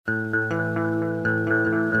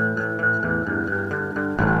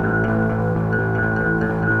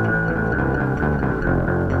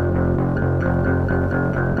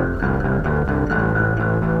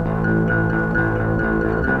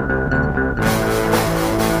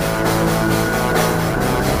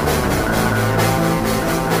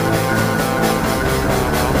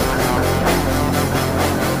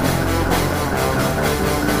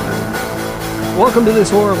Welcome to This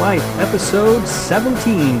Horror Life, episode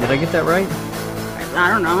 17. Did I get that right? I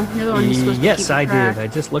don't know. You're the one who's supposed to Yes, keep I track. did. I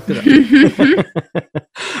just looked it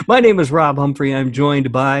up. My name is Rob Humphrey. I'm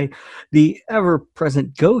joined by the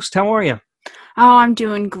ever-present Ghost. How are you? Oh, I'm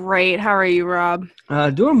doing great. How are you, Rob?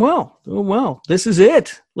 Doing well. Doing well. This is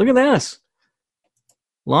it. Look at this.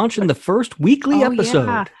 Launching the first weekly episode.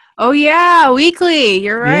 Yeah. Oh, yeah. Weekly.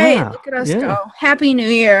 You're right. Yeah, Look at us yeah. go. Happy New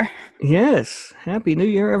Year. Yes. Happy New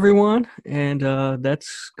Year, everyone. And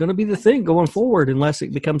that's going to be the thing going forward unless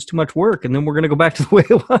it becomes too much work. And then we're going to go back to the way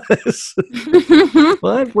it was.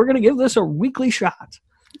 But we're going to give this a weekly shot.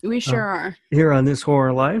 We sure are. Here on This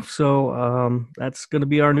Horror Life. So that's going to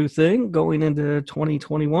be our new thing going into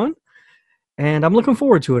 2021. And I'm looking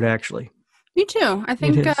forward to it, actually. Me too. I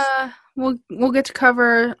think we'll get to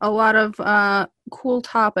cover a lot of cool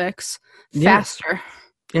topics faster. Yes.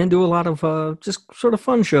 And do a lot of just sort of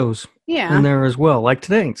fun shows Yeah. in there as well. Like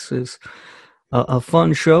today's is a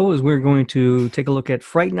fun show as we're going to take a look at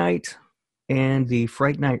Fright Night and the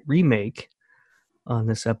Fright Night remake on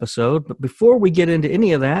this episode. But before we get into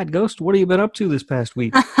any of that, Ghost, what have you been up to this past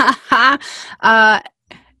week?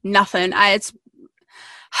 Nothing.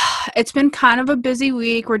 It's been kind of a busy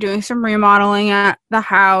week. We're doing some remodeling at the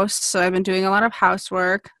house, so I've been doing a lot of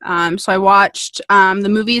housework. So I watched the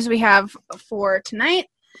movies we have for tonight,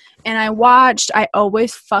 and I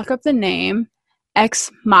always fuck up the name,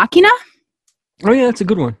 Ex Machina. Oh, yeah, that's a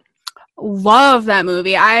good one. Love that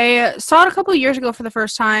movie. I saw it a couple of years ago for the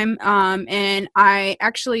first time, and I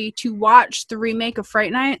actually, to watch the remake of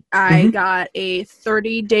Fright Night, I got a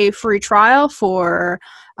 30-day free trial for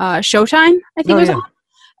Showtime, I think it was on.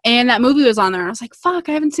 And that movie was on there. And I was like, fuck,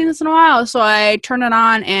 I haven't seen this in a while. So I turned it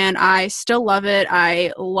on, and I still love it.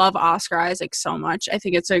 I love Oscar Isaac so much. I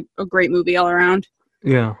think it's a great movie all around.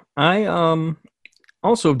 Yeah. I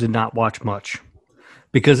also did not watch much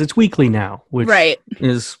because it's weekly now, which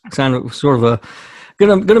is kind of sort of a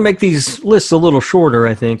gonna make these lists a little shorter,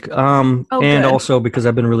 I think. And good. Also because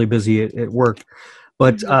I've been really busy at work.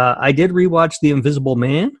 But I did rewatch The Invisible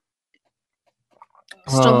Man.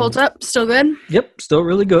 Still holds up? Still good? Yep, still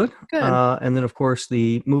really good. Good. And then, of course,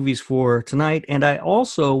 the movies for tonight. And I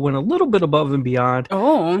also went a little bit above and beyond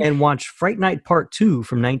and watched Fright Night Part 2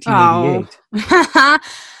 from 1988.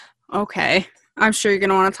 Okay. I'm sure you're going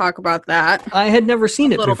to want to talk about that. I had never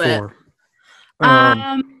seen it before.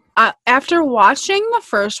 After watching the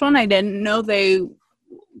first one, I didn't know they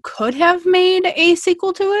could have made a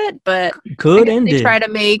sequel to it, but they try to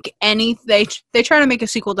make they try to make a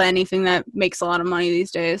sequel to anything that makes a lot of money these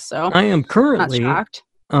days. So I am currently not shocked.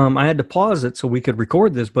 I had to pause it so we could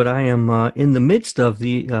record this, but I am in the midst of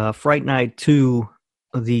the Fright Night 2,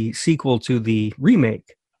 the sequel to the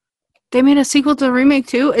remake. They made a sequel to the remake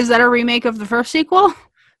too? Is that a remake of the first sequel?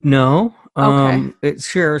 No. Okay. It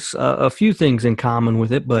shares a few things in common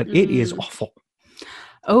with it, but it is awful.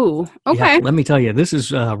 Oh, okay. Yeah, let me tell you, this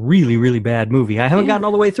is a really, really bad movie. I haven't gotten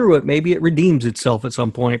all the way through it. Maybe it redeems itself at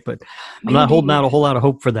some point, but I'm not holding out a whole lot of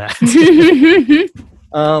hope for that.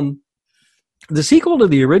 The sequel to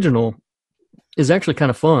the original is actually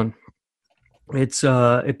kind of fun.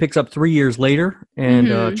 It picks up 3 years later,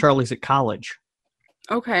 and Charlie's at college.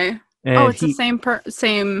 Okay. And it's the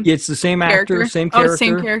same. It's the same actor, same character. Oh,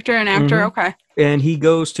 same character and actor. Okay. And he's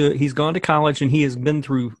gone to college, and he has been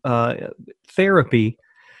through therapy,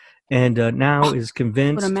 and now is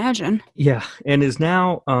convinced. I would imagine. Yeah, and is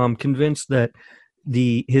now convinced that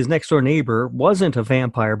his next door neighbor wasn't a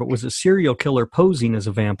vampire, but was a serial killer posing as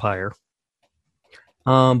a vampire.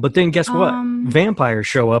 But then guess what? Vampires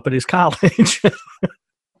show up at his college.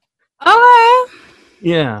 Okay.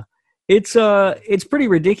 Yeah. It's pretty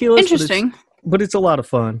ridiculous. Interesting. But it's a lot of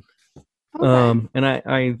fun. Okay. And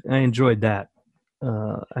I enjoyed that.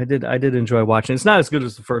 I did enjoy watching. It's not as good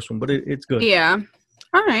as the first one, but it's good. Yeah.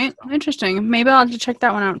 All right. Interesting. Maybe I'll have to check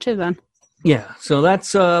that one out too then. Yeah. So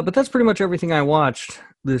that's pretty much everything I watched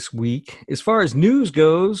this week. As far as news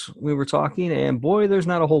goes, we were talking, and boy, there's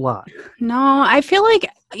not a whole lot. No, I feel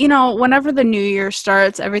like, whenever the new year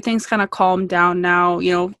starts, everything's kind of calmed down now.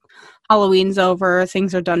 Halloween's over.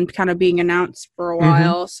 Things are done kind of being announced for a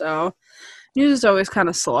while. So news is always kind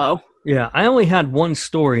of slow. Yeah. I only had one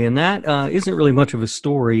story, and that isn't really much of a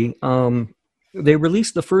story. They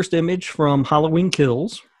released the first image from Halloween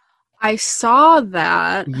Kills. I saw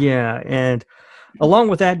that. Yeah. And along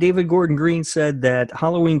with that, David Gordon Green said that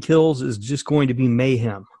Halloween Kills is just going to be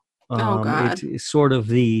mayhem. Oh, God. It's sort of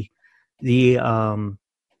the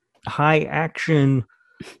high action,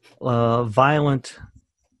 violent,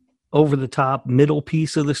 over the top middle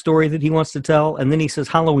piece of the story that he wants to tell. And then he says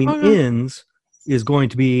Halloween Ends is going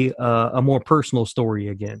to be a more personal story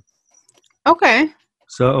again. Okay.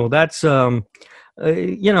 So that's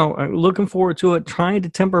I'm looking forward to it, trying to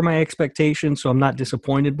temper my expectations so I'm not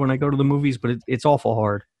disappointed when I go to the movies, but it's awful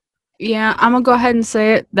hard. Yeah, I'm gonna go ahead and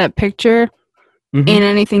say it. That picture Mm-hmm. ain't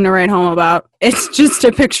anything to write home about. It's just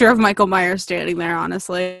a picture of Michael Myers standing there,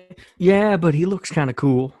 honestly. Yeah, but he looks kind of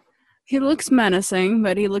cool. He looks menacing,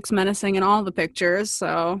 but he looks menacing in all the pictures,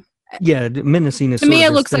 so Yeah, menacing is to sort me of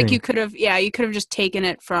it his looks like thing. you could have just taken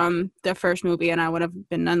it from the first movie and I would have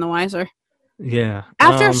been none the wiser. Yeah.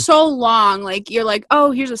 After so long, like you're like,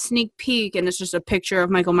 oh, here's a sneak peek and it's just a picture of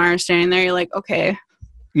Michael Myers standing there. You're like, okay.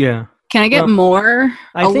 Yeah. Can I get more?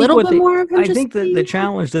 I A think little bit more of him? I think that the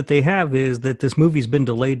challenge that they have is that this movie's been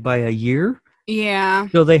delayed by a year. Yeah.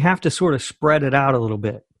 So they have to sort of spread it out a little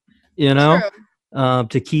bit, True.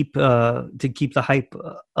 to keep the hype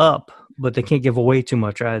up, but they can't give away too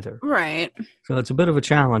much either. Right. So it's a bit of a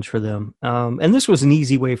challenge for them. And this was an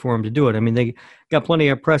easy way for them to do it. I mean, they got plenty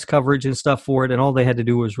of press coverage and stuff for it, and all they had to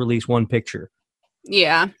do was release one picture.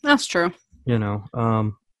 Yeah, that's true.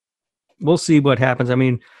 We'll see what happens. I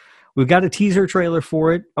mean, we've got a teaser trailer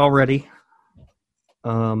for it already.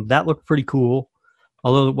 That looked pretty cool,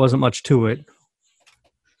 although there wasn't much to it.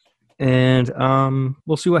 And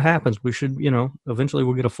we'll see what happens. We should, eventually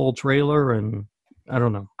we'll get a full trailer, and I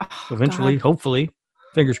don't know. Eventually, hopefully,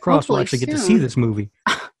 fingers crossed, we'll actually get to see this movie.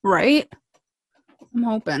 Right? I'm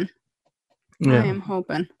hoping. Yeah. I am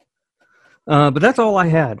hoping. But that's all I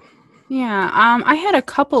had. Yeah, I had a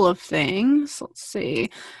couple of things. Let's see.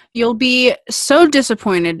 You'll be so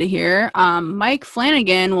disappointed to hear Mike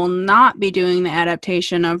Flanagan will not be doing the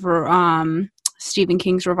adaptation of Stephen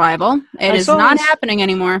King's Revival. It is not happening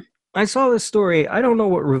anymore. I saw this story. I don't know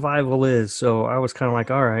what Revival is, so I was kind of like,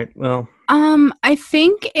 all right, well. I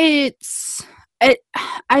think I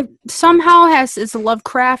somehow it's a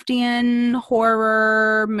Lovecraftian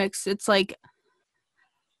horror mix. It's like,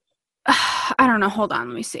 I don't know. Hold on.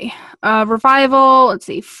 Let me see. Revival. Let's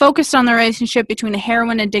see. Focused on the relationship between a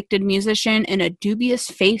heroin-addicted musician and a dubious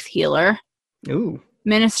faith healer. Ooh.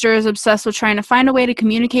 Minister is obsessed with trying to find a way to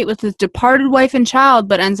communicate with his departed wife and child,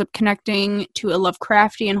 but ends up connecting to a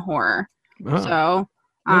Lovecraftian horror. Oh. So,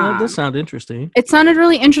 that does sound interesting. It sounded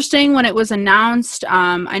really interesting when it was announced.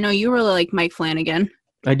 I know you really like Mike Flanagan.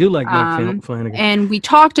 I do like Mike Flanagan. And we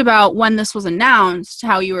talked about when this was announced,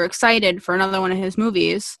 how you were excited for another one of his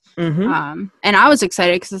movies. Mm-hmm. And I was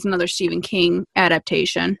excited because it's another Stephen King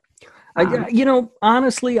adaptation.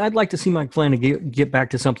 Honestly, I'd like to see Mike Flanagan get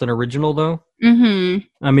back to something original, though. Mm-hmm.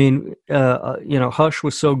 I mean, Hush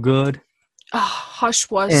was so good. Oh, Hush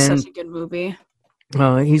was such a good movie.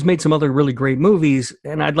 He's made some other really great movies,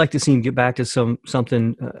 and I'd like to see him get back to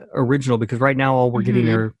something original, because right now all we're getting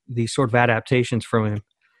are these sort of adaptations from him.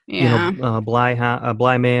 Yeah.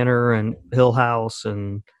 Bly Manor and Hill House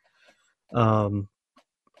and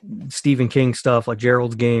Stephen King stuff like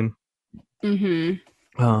Gerald's Game.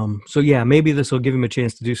 Mm-hmm. So yeah, maybe this will give him a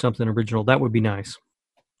chance to do something original. That would be nice.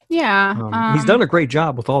 Yeah. He's done a great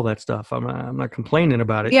job with all that stuff. I'm not complaining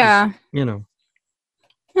about it. Yeah.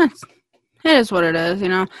 Just, it is what it is,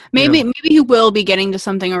 Maybe he will be getting to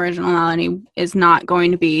something original now, and he is not going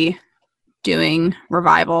to be doing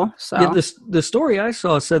Revival. So yeah, the story I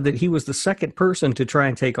saw said that he was the second person to try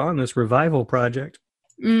and take on this Revival project,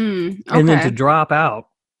 okay. and then to drop out.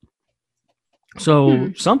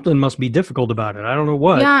 So something must be difficult about it. I don't know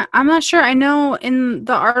what. Yeah, I'm not sure. I know in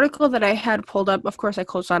the article that I had pulled up, of course I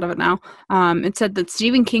closed out of it now, it said that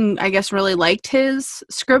Stephen King, I guess, really liked his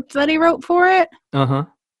script that he wrote for it. Uh-huh.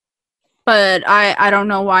 But I don't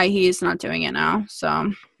know why he's not doing it now. So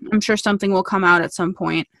I'm sure something will come out at some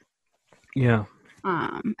point. Yeah.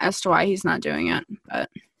 As to why he's not doing it. But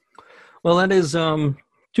well, that is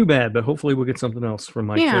too bad, but hopefully we'll get something else from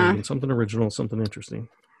Mike Flanagan, something original, something interesting.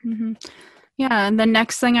 Mm-hmm. Yeah, and the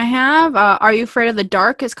next thing I have, Are You Afraid of the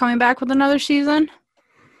Dark is coming back with another season.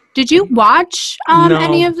 Did you watch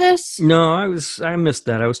any of this? No, I missed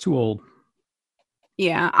that. I was too old.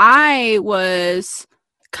 Yeah, I was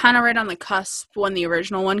kind of right on the cusp when the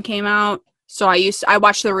original one came out. So I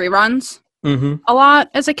watched the reruns a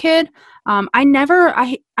lot as a kid. I never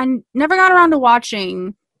got around to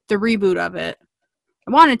watching the reboot of it.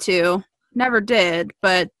 I wanted to. Never did,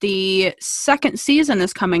 but the second season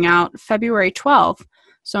is coming out February 12th.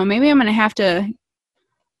 So maybe I'm going to have to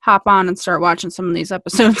hop on and start watching some of these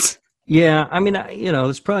episodes. Yeah, I mean,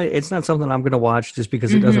 it's not something I'm going to watch just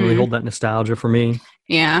because it doesn't really hold that nostalgia for me.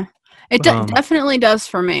 Yeah, it definitely does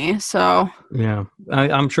for me. So yeah,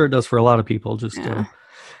 I'm sure it does for a lot of people.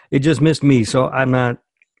 It just missed me. So I'm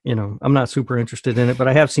not super interested in it, but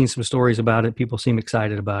I have seen some stories about it. People seem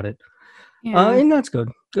excited about it. Yeah. And that's good.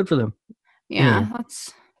 Good for them. Yeah,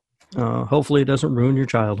 Hopefully it doesn't ruin your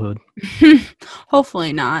childhood.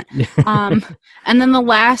 Hopefully not. And then the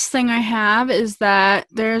last thing I have is that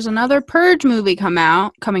there's another Purge movie coming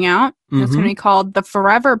out. It's going to be called The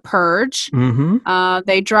Forever Purge.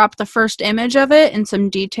 They dropped the first image of it and some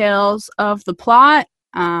details of the plot.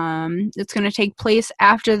 It's going to take place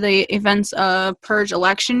after the events of Purge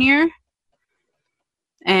election year.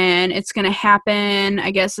 And it's going to happen,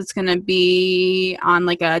 I guess it's going to be on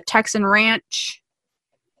like a Texan ranch.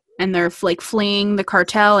 And they're like fleeing the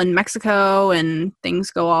cartel in Mexico, and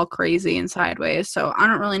things go all crazy and sideways. So I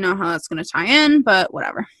don't really know how that's going to tie in, but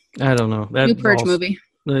whatever. I don't know. That new Purge movie.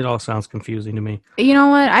 It all sounds confusing to me. You know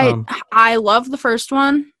what? I love the first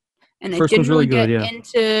one, and I didn't really get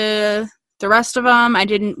into the rest of them. I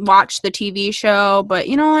didn't watch the TV show, but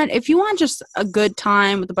you know what? If you want just a good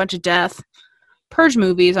time with a bunch of death, Purge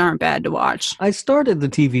movies aren't bad to watch. I started the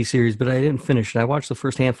TV series, but I didn't finish it. I watched the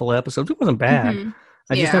first handful of episodes. It wasn't bad.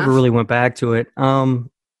 I just never really went back to it.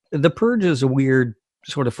 The Purge is a weird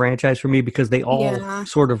sort of franchise for me because they all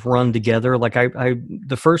sort of run together. Like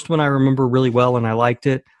the first one I remember really well and I liked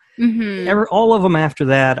it. All of them after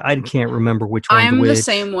that, I can't remember which one. I'm the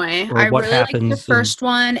same way. I really liked the first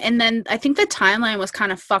one, and then I think the timeline was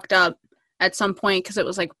kind of fucked up at some point because it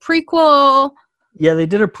was like prequel. Yeah, they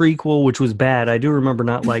did a prequel, which was bad. I do remember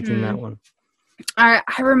not liking that one. I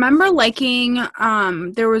remember liking.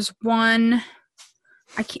 There was one.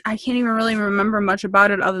 I can't even really remember much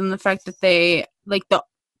about it other than the fact that they like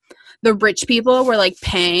the rich people were like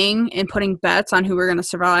paying and putting bets on who were going to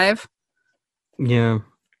survive. Yeah.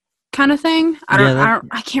 Kind of thing.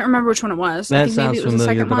 I can't remember which one it was. That I think sounds maybe it was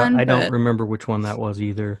familiar, the second one, I don't remember which one that was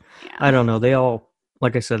either. Yeah. I don't know. They all,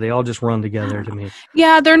 like I said, they all just run together to me.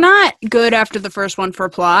 Yeah, they're not good after the first one for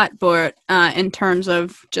plot, but in terms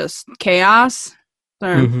of just chaos,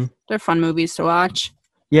 they're fun movies to watch.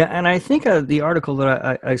 Yeah, and I think the article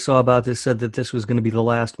that I saw about this said that this was going to be the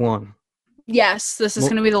last one. Yes, this is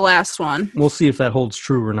going to be the last one. We'll see if that holds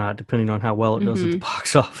true or not, depending on how well it does at the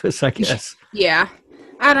box office, I guess. Yeah.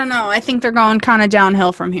 I don't know. I think they're going kind of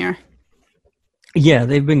downhill from here. Yeah,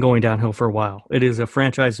 they've been going downhill for a while. It is a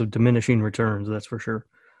franchise of diminishing returns, that's for sure.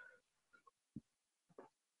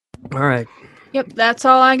 All right. Yep, that's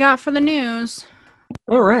all I got for the news.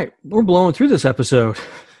 All right. We're blowing through this episode.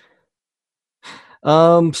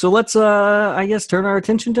 So let's, I guess, turn our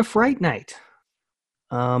attention to Fright Night.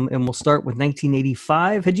 And we'll start with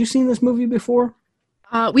 1985. Had you seen this movie before?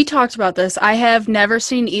 We talked about this. I have never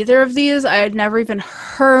seen either of these. I had never even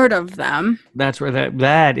heard of them. That's where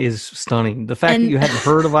that is stunning. The fact that you hadn't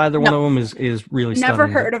heard of either one of them is really stunning. Never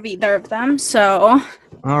heard of either of them, so...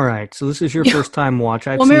 All right, so this is your first time watch.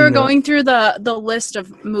 When we were going through the list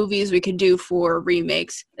of movies we could do for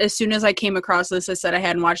remakes, as soon as I came across this, I said I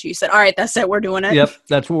hadn't watched it. You said, all right, that's it, we're doing it. Yep,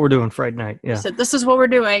 that's what we're doing, Fright Night. Yeah. You said, this is what we're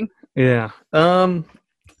doing. Yeah.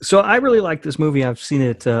 So I really like this movie. I've seen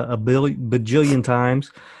it a bajillion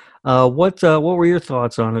times. What were your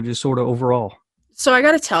thoughts on it, just sort of overall? So I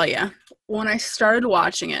got to tell you, when I started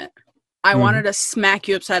watching it, I wanted to smack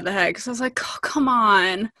you upside the head because I was like, oh, come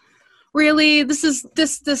on. Really? This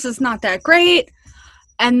is not that great.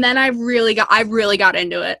 And then I really got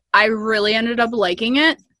into it. I really ended up liking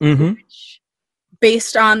it.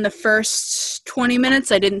 Based on the first 20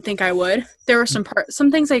 minutes, I didn't think I would. There were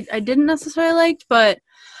some things I didn't necessarily like, but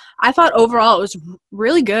I thought overall it was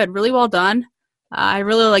really good, really well done. I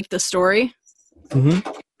really liked the story.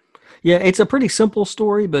 Yeah, it's a pretty simple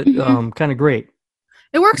story, but kind of great.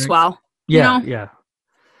 It works well. Yeah, you know? Yeah.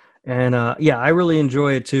 And I really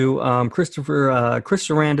enjoy it too. Chris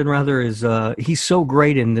Sarandon is he's so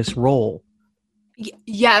great in this role.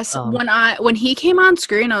 Yes, when he came on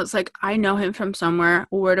screen, I was like, I know him from somewhere.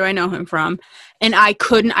 Where do I know him from? And I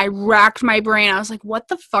racked my brain. I was like, what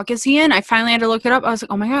the fuck is he in? I finally had to look it up. I was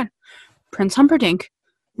like, oh my god, Prince Humperdinck.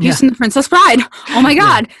 He's in The Princess Bride. Oh my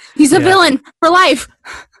god, he's a villain for life.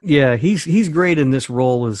 Yeah, he's great in this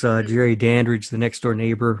role as Jerry Dandridge, the next door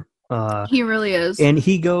neighbor. He really is. And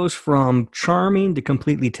he goes from charming to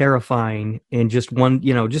completely terrifying in just an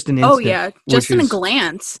instant. Oh yeah, just in a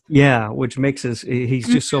glance. Yeah, which makes he's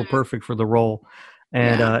just so perfect for the role.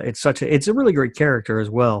 And it's a really great character as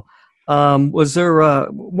well. Was there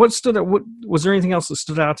was there anything else that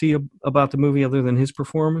stood out to you about the movie other than his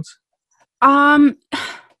performance?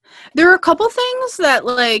 There are a couple things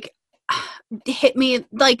that hit me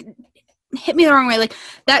the wrong way. Like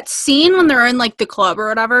that scene when they're in the club or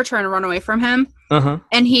whatever trying to run away from him,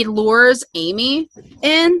 and he lures Amy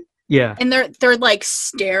in. Yeah. And they're like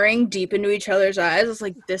staring deep into each other's eyes. It's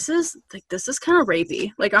like this is kind of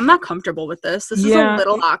rapey. Like I'm not comfortable with this. This is a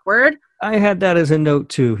little awkward. I had that as a note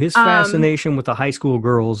too. His fascination with the high school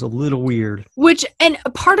girl is a little weird. Which, and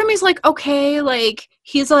part of me is like, okay, like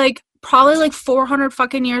he's like probably like 400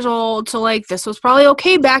 fucking years old, so like this was probably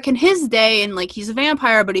okay back in his day, and like he's a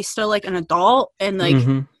vampire, but he's still like an adult, and like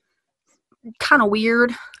kind of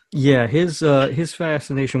weird. Yeah, his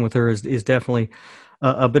fascination with her is definitely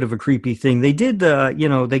a bit of a creepy thing. They did,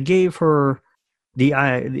 they gave her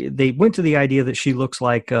they went to the idea that she looks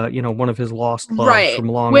like one of his lost loves from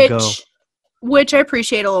long ago. Which I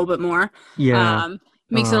appreciate a little bit more. Yeah.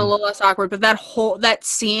 Makes it a little less awkward. But that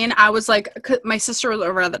scene, I was like, my sister was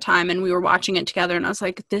over at the time and we were watching it together, and I was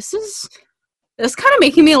like, this kind of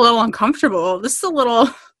making me a little uncomfortable. This is a little,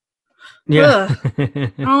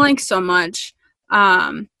 I don't like so much.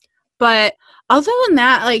 But other than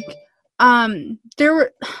that, like, there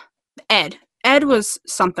were Ed was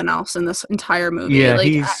something else in this entire movie. Yeah,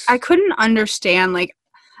 like I couldn't understand, like,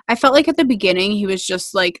 I felt like at the beginning he was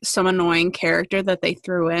just like some annoying character that they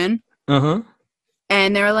threw in. Uh-huh.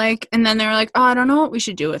 And they were like, oh, I don't know what we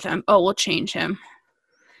should do with him. Oh, we'll change him.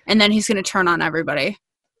 And then he's going to turn on everybody,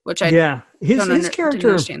 which his character, didn't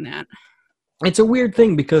understand that. It's a weird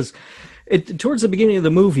thing because towards the beginning of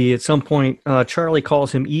the movie, at some point, Charlie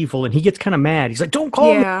calls him evil and he gets kind of mad. He's like, don't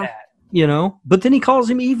call me that, but then he calls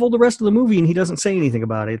him evil the rest of the movie and he doesn't say anything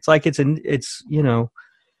about it. It's like it's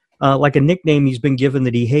like a nickname he's been given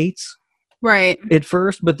that he hates. Right. At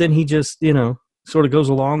first, but then he just, sort of goes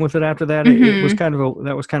along with it after that. It was kind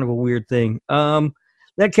of a weird thing.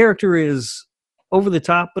 That character is over the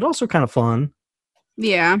top, but also kind of fun.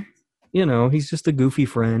 Yeah. He's just a goofy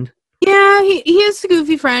friend. Yeah, he is a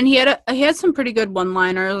goofy friend. He had some pretty good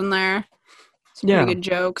one-liners in there. Some pretty good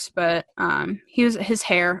jokes, but his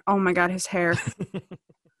hair. Oh my god, his hair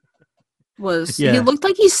was. Yeah. He looked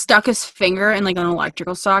like he stuck his finger in like an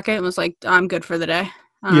electrical socket and was like, "I'm good for the day."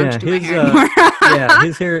 His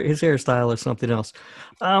hairstyle is something else.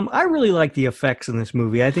 I really like the effects in this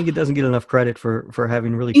movie. I think it doesn't get enough credit for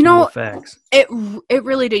having really cool effects. It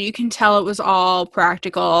really did. You can tell it was all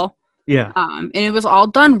practical. Yeah. And it was all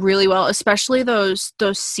done really well, especially those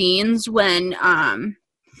scenes when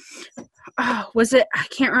was it? I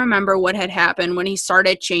can't remember what had happened when he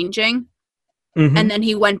started changing, and then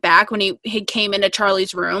he went back when he came into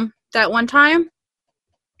Charlie's room that one time.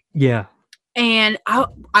 Yeah. And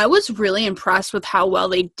I was really impressed with how well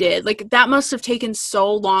they did. Like, that must have taken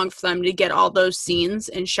so long for them to get all those scenes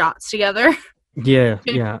and shots together. Yeah,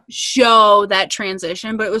 yeah. Show that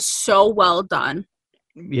transition, but it was so well done.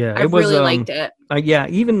 Yeah, I really liked it.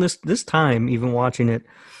 Even this time, even watching it,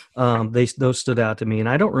 those stood out to me. And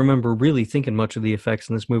I don't remember really thinking much of the effects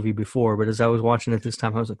in this movie before, but as I was watching it this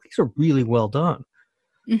time, I was like, these are really well done.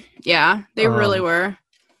 Yeah, they really were.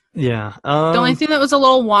 Yeah. The only thing that was a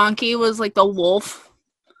little wonky was like the wolf,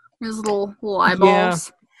 his little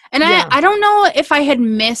eyeballs. Yeah. And I don't know if I had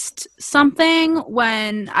missed something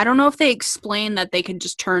when, I don't know if they explained that they could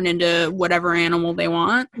just turn into whatever animal they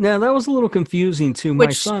want. Yeah, that was a little confusing too. My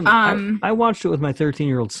son, I watched it with my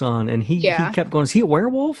 13-year-old son, and he kept going, is he a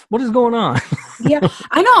werewolf? What is going on? Yeah,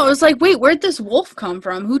 I know. I was like, wait, where'd this wolf come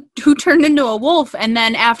from? Who turned into a wolf? And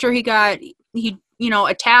then after he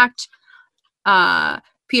attacked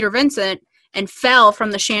Peter Vincent and fell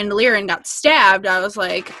from the chandelier and got stabbed, I was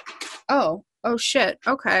like, oh shit,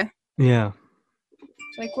 okay. Yeah.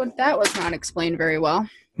 It's like, what, that was not explained very well.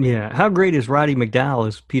 Yeah. How great is Roddy McDowall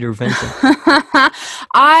as Peter Vincent?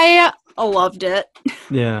 I loved it.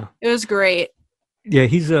 Yeah. It was great. Yeah,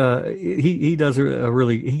 he's he gives a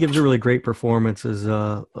really great performance as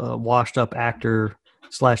a washed up actor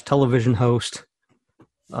 / television host.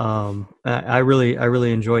 I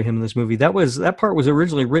really enjoy him in this movie. That part was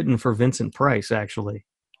originally written for Vincent Price, actually.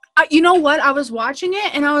 You know what? I was watching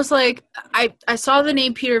it and I was like, I saw the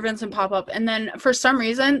name Peter Vincent pop up, and then for some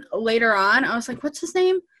reason later on I was like, what's his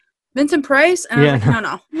name? Vincent Price? And I was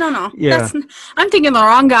like, no. Yeah. I'm thinking the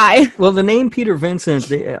wrong guy. Well, the name Peter Vincent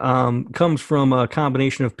comes from a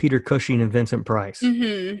combination of Peter Cushing and Vincent Price.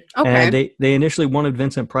 Mm-hmm. Okay. And they initially wanted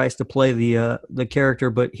Vincent Price to play the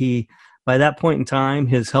character, but by that point in time,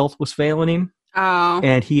 his health was failing him. Oh.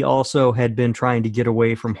 And he also had been trying to get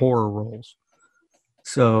away from horror roles.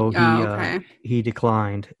 So he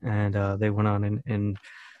declined, and they went on and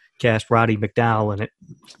cast Roddy McDowall in it.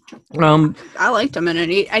 I liked him in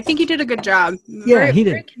it. I think he did a good job. He did.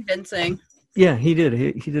 Very convincing. Yeah, he did.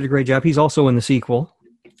 He did a great job. He's also in the sequel.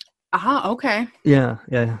 Okay. Yeah.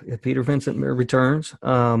 Peter Vincent Returns.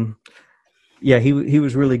 He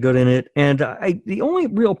was really good in it. And the only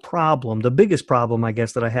real problem, the biggest problem, I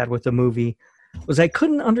guess, that I had with the movie was I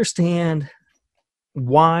couldn't understand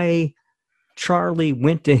why Charlie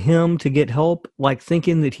went to him to get help, like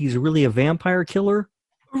thinking that he's really a vampire killer.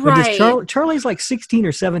 Like, Right. Charlie's like 16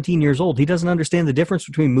 or 17 years old. He doesn't understand the difference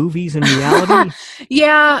between movies and reality.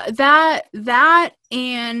 Yeah, that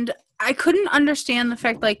and I couldn't understand the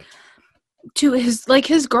fact like to his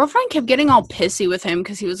girlfriend kept getting all pissy with him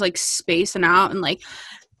because he was like spacing out and like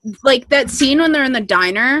that scene when they're in the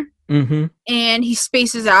diner Mm-hmm. and he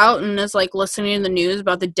spaces out and is like listening to the news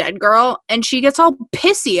about the dead girl and she gets all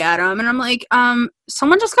pissy at him and I'm like,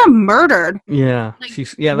 someone just got murdered. Yeah. Like,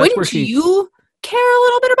 That's where wouldn't you care a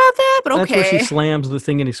little bit about that? But That's where she okay. slams the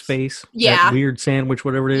thing in his face. Yeah. That weird sandwich,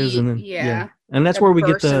 whatever it is, and then Yeah. And that's That where we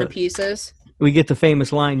get bursts into pieces. the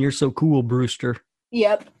famous line, "You're so cool, Brewster."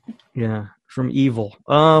 Yep. Yeah, from Evil.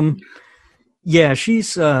 Yeah,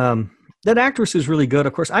 she's that actress is really good.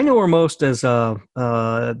 Of course, I know her most as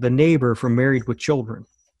the neighbor from Married with Children.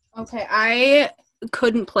 Okay, I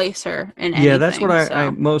couldn't place her in anything. Yeah, that's what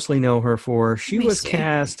I mostly know her for. She was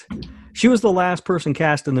cast. She was the last person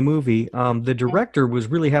cast in the movie. The director was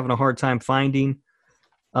really having a hard time finding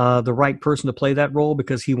the right person to play that role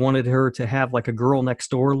because he wanted her to have like a girl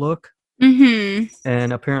next door look. Mm-hmm.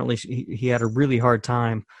 And apparently he had a really hard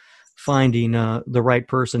time finding the right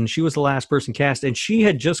person. She was the last person cast, and she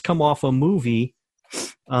had just come off a movie.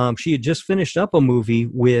 She had just finished up a movie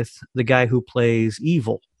with the guy who plays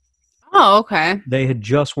Evil. Oh, okay. They had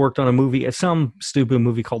just worked on a movie, some stupid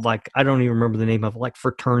movie called, like, I don't even remember the name of it, like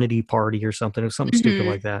Fraternity Party or something. It was something stupid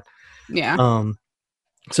like that. Yeah.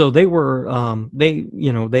 So they were, they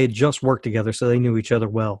had just worked together, so they knew each other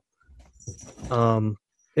well.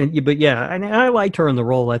 But yeah, I liked her in the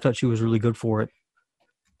role. I thought she was really good for it.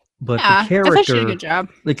 But yeah, the character, I thought she did a good job.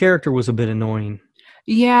 The character was a bit annoying.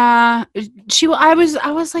 Yeah, I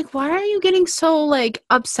was like, why are you getting so like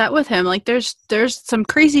upset with him? Like, there's some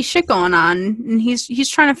crazy shit going on, and he's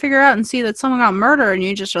trying to figure out and see that someone got murdered, and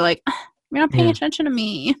you just are like, you're not paying attention to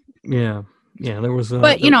me. Yeah, there was.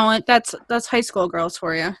 But that's high school girls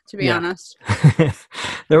for you, to be honest.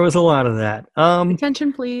 There was a lot of that.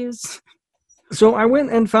 Attention, please. So I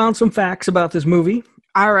went and found some facts about this movie.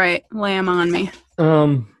 All right, lay 'em on me.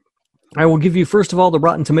 I will give you, first of all, the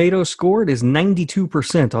Rotten Tomatoes score. It is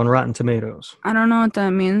 92% on Rotten Tomatoes. I don't know what that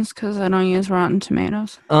means because I don't use Rotten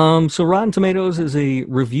Tomatoes. So Rotten Tomatoes is a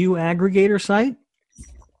review aggregator site.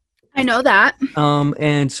 I know that.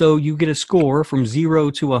 And so you get a score from 0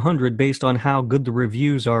 to 100 based on how good the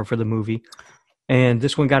reviews are for the movie. And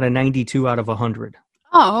this one got a 92 out of 100.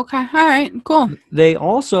 Oh, okay. All right, cool. They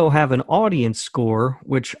also have an audience score,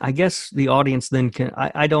 which I guess the audience then can,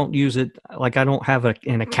 I don't use it, like I don't have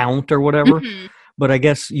an account or whatever, but I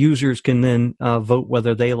guess users can then vote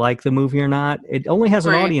whether they like the movie or not. It only has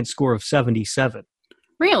an audience score of 77.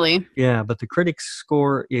 Really? Yeah, but the critics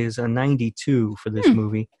score is a 92 for this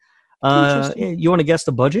movie. You want to guess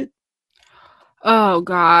the budget? Oh,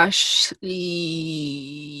 gosh.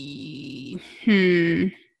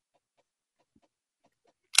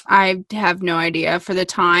 I have no idea for the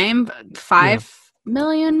time. 5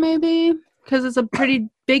 million, maybe, because it's a pretty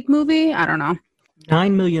big movie. I don't know.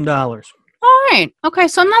 $9 million. All right. Okay,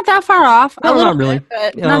 so I'm not that far off. No, not really.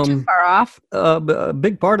 Bit, but not too far off. A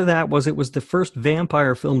big part of that was it was the first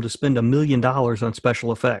vampire film to spend $1 million on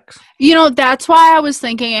special effects. That's why I was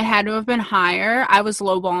thinking it had to have been higher. I was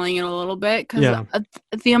lowballing it a little bit because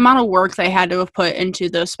the amount of work they had to have put into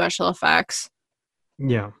those special effects.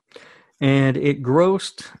 Yeah. And it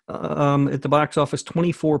grossed at the box office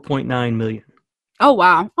 $24.9 million. Oh,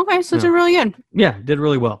 wow. Okay, so it did really good. Yeah, did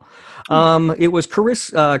really well. It was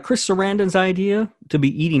Chris Sarandon's idea to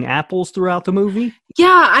be eating apples throughout the movie.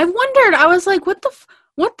 Yeah, I wondered. I was like, what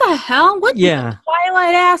the hell? What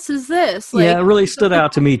Twilight ass is this? Like, it really stood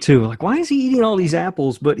out to me too. Like, why is he eating all these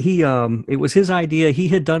apples? But it was his idea. He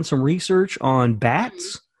had done some research on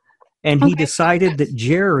bats. And he decided that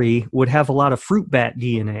Jerry would have a lot of fruit bat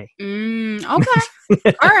DNA. Okay.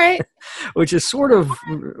 All right. Which is sort of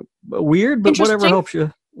weird, but whatever helps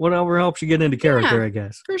you get into character, I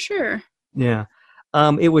guess. For sure. Yeah.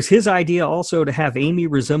 It was his idea also to have Amy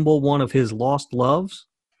resemble one of his lost loves.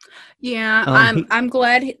 Yeah, I'm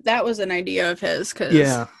glad that was an idea of his because,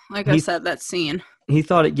 like I said, that scene. He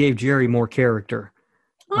thought it gave Jerry more character.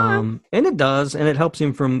 And it does, and it helps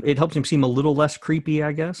him seem a little less creepy,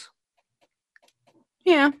 I guess.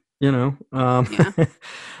 Yeah.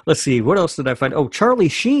 Let's see. What else did I find? Oh, Charlie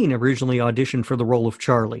Sheen originally auditioned for the role of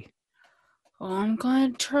Charlie. Oh, I'm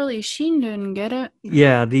glad Charlie Sheen didn't get it.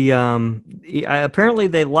 Yeah, apparently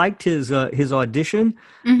they liked his audition,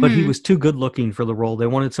 but he Mm-hmm. was too good looking for the role. They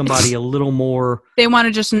wanted somebody a little more. They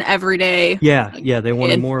wanted just an everyday Yeah, like, yeah, they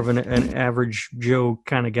wanted kid. more of an average Joe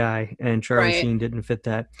kind of guy, and Charlie Right. Sheen didn't fit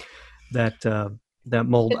that that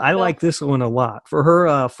mold. Fit the I bill. like this one a lot for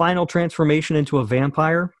her final transformation into a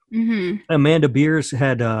vampire. Mm-hmm. Amanda Beers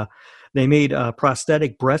had they made a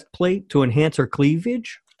prosthetic breastplate to enhance her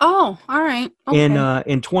cleavage. Oh, all right. Okay.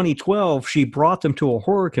 In 2012, she brought them to a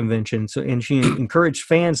horror convention, and she encouraged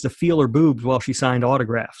fans to feel her boobs while she signed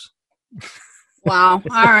autographs. Wow.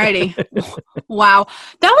 Alrighty. Wow.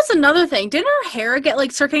 That was another thing. Didn't her hair get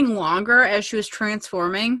like start getting longer as she was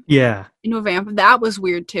transforming Yeah, into a vampire? That was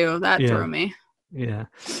weird too. That yeah, threw me. yeah.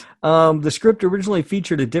 The script originally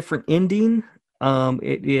featured a different ending.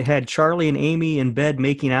 It had Charlie and Amy in bed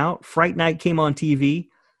making out. Fright Night came on TV,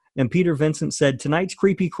 and Peter Vincent said, "Tonight's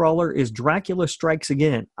creepy crawler is Dracula Strikes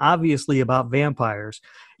Again, obviously about vampires.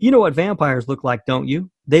 You know what vampires look like, don't you?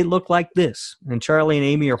 They look like this." And Charlie and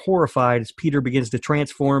Amy are horrified as Peter begins to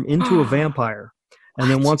transform into a vampire. And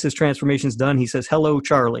then What? once his transformation's done, he says, "Hello,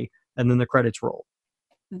 Charlie," and then the credits roll.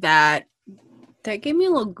 That gave me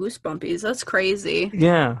a little goosebumpies. That's crazy.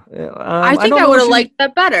 Yeah. I think don't I know would if have you- liked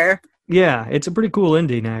that better. Yeah, it's a pretty cool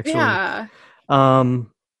ending, actually. Yeah.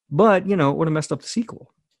 But, you know, it would have messed up the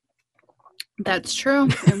sequel. That's true.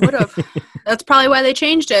 It would have. That's probably why they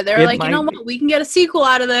changed it. They were It like, you know might what? We can get a sequel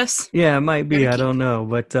out of this. Yeah, it might be. Gonna I keep don't know.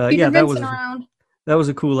 But Peter yeah, Vincent around. that was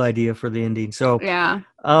a cool idea for the ending. So, Yeah.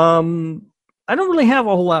 I don't really have a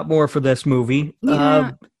whole lot more for this movie.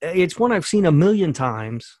 Yeah. It's one I've seen a million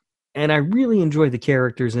times, and I really enjoy the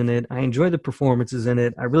characters in it. I enjoy the performances in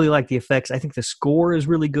it. I really like the effects. I think the score is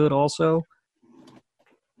really good also.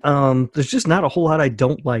 There's just not a whole lot I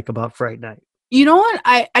don't like about Fright Night. You know what?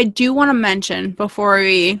 I do want to mention before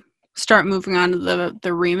we start moving on to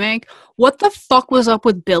the remake. What the fuck was up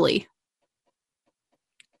with Billy?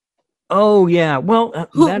 Oh yeah, well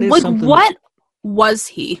that is like something. what was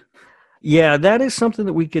he? Yeah, that is something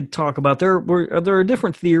that we could talk about. There are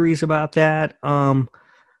different theories about that.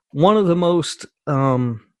 One of the most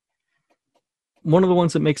one of the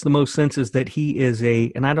ones that makes the most sense is that he is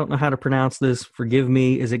and I don't know how to pronounce this. Forgive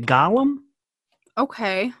me. Is it Gollum?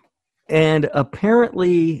 Okay. And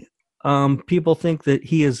apparently, people think that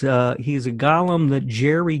he's a Gollum that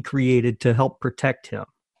Jerry created to help protect him.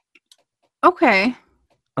 Okay.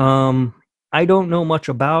 I don't know much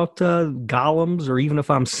about golems, or even if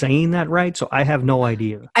I'm saying that right, so I have no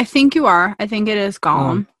idea. I think you are. I think it is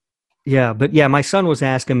Gollum. Yeah, but yeah, my son was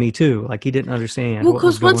asking me too. Like, he didn't understand. Well, what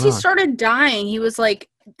was because once he going on. started dying, he was like,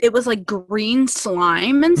 it was like green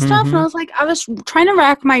slime and stuff. Mhm. And I was trying to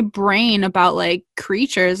rack my brain about like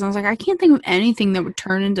creatures. And I was like, I can't think of anything that would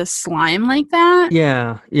turn into slime like that.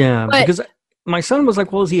 Yeah, But- because my son was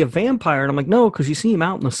like, "Well, is he a vampire?" And I'm like, "No, because you see him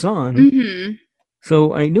out in the sun." Mm-hmm.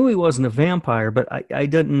 So I knew he wasn't a vampire, but I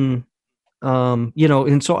didn't, you know,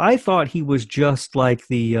 and so I thought he was just like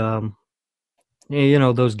the, you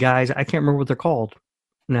know, those guys. I can't remember what they're called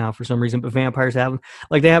now for some reason, but vampires have them.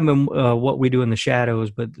 Like, they have them in What We Do in the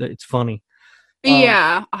Shadows, but it's funny.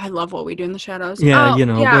 Yeah, I love What We Do in the Shadows. Yeah, Oh, you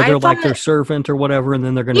know, yeah, where I they're like thought- their servant or whatever, and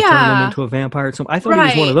then they're going to turn them Yeah. into a vampire. So I thought he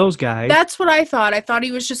was one of Right. those guys. That's what I thought. I thought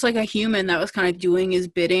he was just like a human that was kind of doing his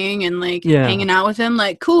bidding and like Yeah. hanging out with him.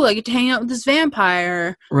 Like, cool, I get to hang out with this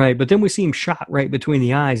vampire. Right, but then we see him shot right between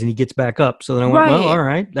the eyes, and he gets back up. So then I went, well, Right. all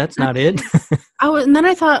right, that's not it. And then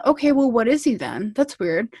I thought, okay, well, what is he then? That's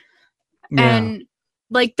weird. Yeah. And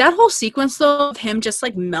like that whole sequence though of him just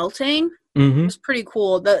like melting Mhm. was pretty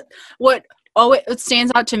cool. What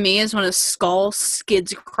stands out to me is when his skull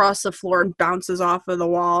skids across the floor and bounces off of the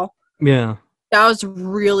wall. Yeah. That was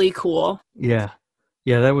really cool. Yeah.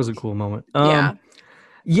 Yeah, that was a cool moment. Yeah.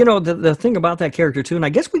 You know, the thing about that character too, and I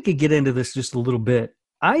guess we could get into this just a little bit.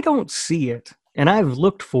 I don't see it, and I've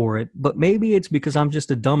looked for it, but maybe it's because I'm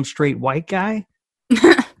just a dumb straight white guy.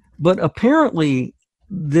 But apparently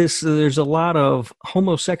there's a lot of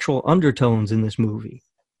homosexual undertones in this movie.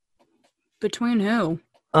 Between who?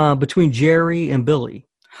 Between Jerry and Billy.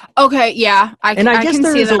 Okay, yeah. I guess can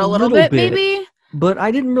there see is that a a little little bit, bit. maybe. But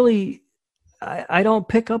I didn't really I don't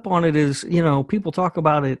pick up on it as, you know, people talk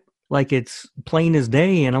about it like it's plain as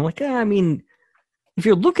day, and I'm like, I mean, if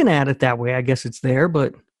you're looking at it that way, I guess it's there,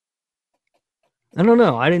 but I don't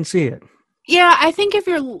know. I didn't see it. Yeah, I think if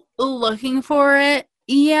you're looking for it,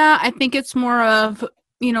 yeah, I think it's more of,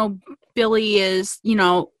 you know, Billy is, you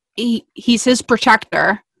know, he's his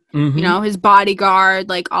protector, Mhm. you know, his bodyguard,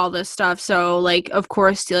 like all this stuff. So, like, of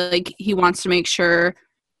course, like he wants to make sure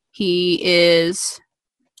he is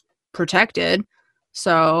protected.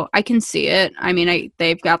 So I can see it. I mean,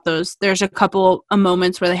 they've got those. There's a couple of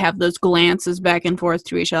moments where they have those glances back and forth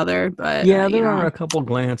to each other, but Yeah, there are a couple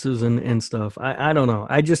glances and stuff. I don't know.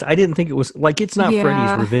 I didn't think it was like, it's not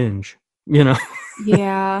Freddy's Revenge, you know.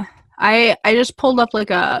 Yeah. I just pulled up like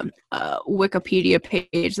a Wikipedia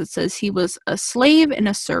page that says he was a slave and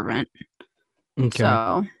a servant. Okay.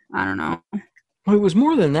 So I don't know. Well, it was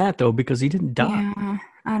more than that though, because he didn't die. Yeah,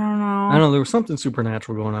 I don't know. I know there was something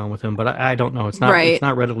supernatural going on with him, but I don't know. It's not It's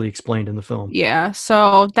not readily explained in the film. Yeah,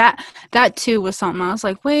 so that too was something I was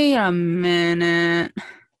like, wait a minute.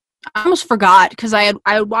 I almost forgot because I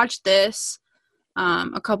had watched this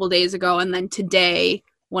a couple days ago, and then today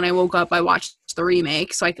when I woke up I watched the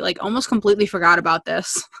remake, so I like almost completely forgot about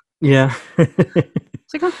this. Yeah.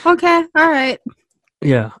 It's like, oh, okay, all right.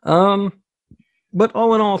 Yeah. But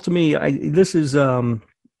all in all, to me, this is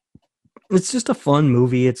it's just a fun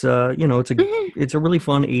movie. It's it's a really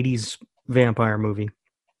fun 80s vampire movie.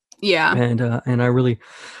 Yeah. And I really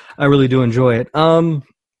do enjoy it.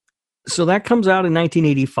 So that comes out in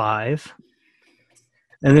 1985.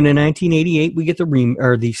 And then in 1988 we get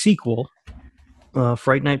the sequel,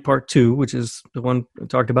 Fright Night Part 2, which is the one I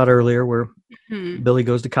talked about earlier where Billy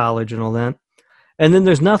goes to college and all that. And then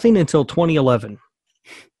there's nothing until 2011.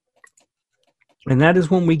 And that is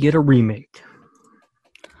when we get a remake.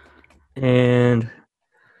 And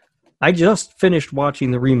I just finished watching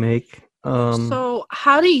the remake. So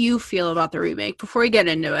how do you feel about the remake before we get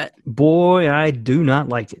into it? Boy, I do not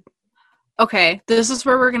like it. Okay, this is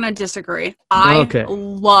where we're going to disagree. I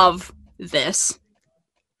love this.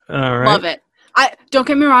 All right. Love it. Don't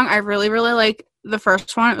get me wrong, I really, really like the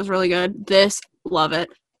first one. It was really good. This, love it.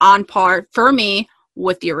 On par, for me,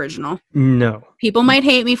 with the original. No. People might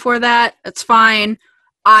hate me for that. That's fine.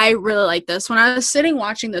 I really like this. When I was sitting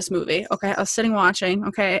watching this movie,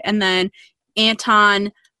 and then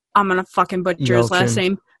Anton, I'm going to fucking butcher his last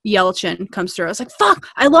name, Yelchin comes through. I was like, fuck,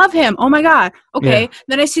 I love him. Oh my God. Okay. Yeah.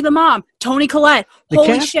 Then I see the mom, Toni Collette.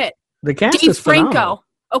 Holy shit. The cast Dave is phenomenal. Franco.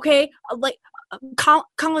 Okay. Like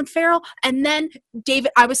Colin Farrell. And then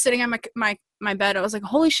David, I was sitting on my bed. I was like,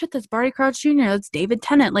 holy shit, that's Barty Crouch Jr. That's David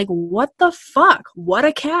Tennant. Like, what the fuck? What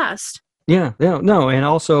a cast. Yeah. No. And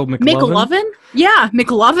also McLovin? Yeah.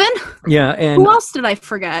 McLovin? Yeah. And who else did I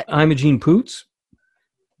forget? Imogene Poots.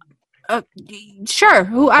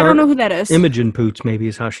 Sure. I don't know who that is. Imogen Poots, maybe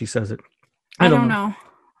is how she says it. I don't know.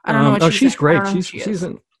 I don't know what she's great.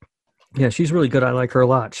 She's really good. I like her a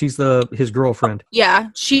lot. She's his girlfriend. Yeah,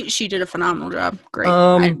 she did a phenomenal job. Great.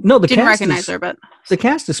 Didn't recognize her, but the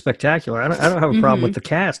cast is spectacular. I don't have a problem with the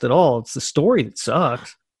cast at all. It's the story that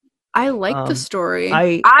sucks. I like the story.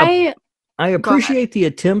 I appreciate the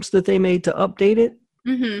attempts that they made to update it.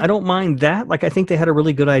 Mm-hmm. I don't mind that. Like, I think they had a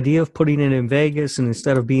really good idea of putting it in Vegas, and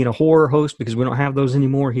instead of being a horror host, because we don't have those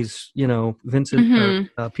anymore, he's, Vincent,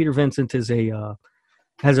 Peter Vincent has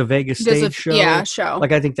a Vegas stage show. Yeah, show.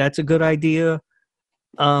 Like, I think that's a good idea.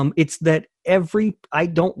 It's that I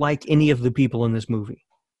don't like any of the people in this movie.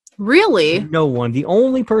 Really? No one. The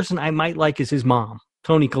only person I might like is his mom,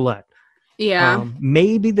 Toni Collette. Yeah.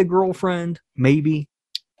 Maybe the girlfriend, maybe.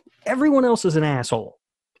 Everyone else is an asshole.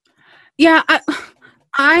 Yeah,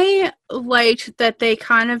 I liked that they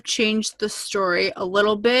kind of changed the story a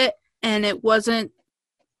little bit, and it wasn't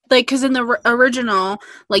like, because in the original,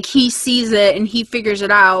 like, he sees it and he figures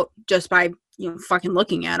it out just by fucking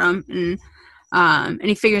looking at him, and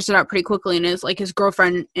he figures it out pretty quickly, and his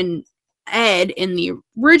girlfriend and Ed in the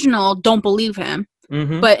original don't believe him.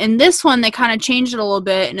 Mm-hmm. But in this one, they kind of changed it a little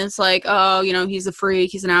bit, and it's like, oh, he's a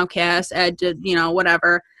freak, he's an outcast, Ed did,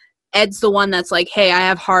 whatever. Ed's the one that's like, hey, I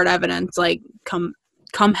have hard evidence, like, come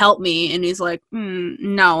help me. And he's like,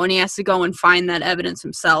 no. And he has to go and find that evidence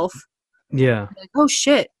himself. Yeah. Like, oh,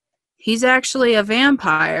 shit. He's actually a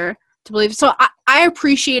vampire to believe. So I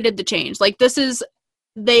appreciated the change. Like,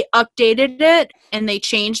 they updated it and they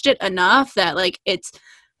changed it enough that, like, it's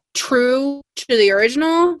true to the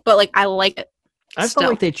original, but, like, I like it. I felt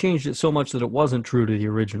like they changed it so much that it wasn't true to the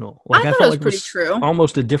original. Like, I thought it was pretty true.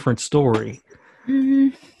 Almost a different story.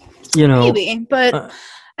 Mm-hmm. Maybe, but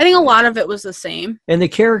I think a lot of it was the same. And the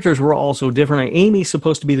characters were also different. Like, Amy's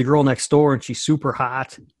supposed to be the girl next door, and she's super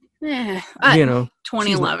hot. Yeah,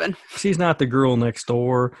 2011. She's not the girl next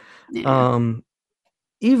door. Yeah.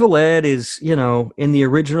 Evil Ed is, in the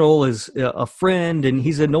original is a friend, and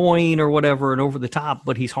he's annoying or whatever and over the top,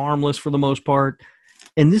 but he's harmless for the most part.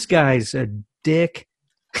 And this guy's a dick.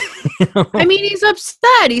 I mean, he's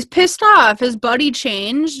upset. He's pissed off. His buddy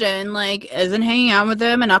changed and, like, isn't hanging out with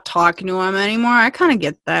him and not talking to him anymore. I kind of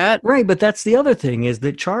get that. Right, but that's the other thing, is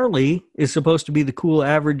that Charlie is supposed to be the cool,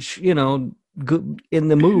 average, good in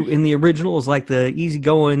the original is like the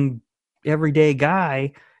easygoing, everyday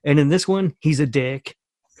guy, and in this one, he's a dick.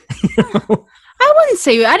 You know? I wouldn't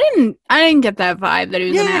say I didn't get that vibe that he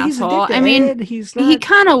was an asshole. He's a dick to I mean, Ed. He's not, he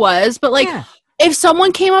kind of was, but like, if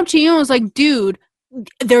someone came up to you and was like, "Dude,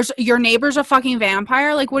 there's your neighbor's a fucking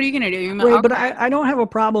vampire," like, what are you gonna do? You're gonna, right, but I don't have a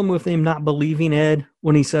problem with him not believing Ed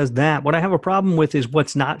when he says that. What I have a problem with is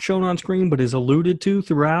what's not shown on screen, but is alluded to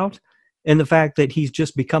throughout, and the fact that he's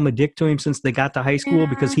just become a dick to him since they got to high school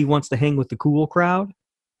because he wants to hang with the cool crowd.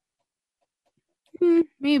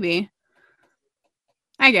 Maybe.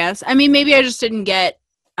 I guess. I mean, maybe I just didn't get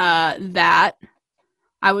that.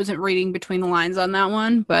 I wasn't reading between the lines on that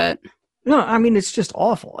one, but... No, I mean, it's just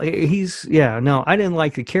awful. I didn't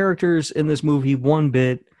like the characters in this movie one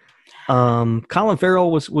bit. Colin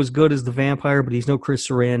Farrell was good as the vampire, but he's no Chris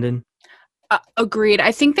Sarandon. Agreed.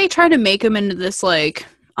 I think they tried to make him into this, like,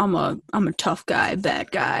 I'm a tough guy,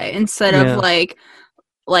 bad guy, instead of, like,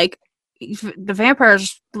 the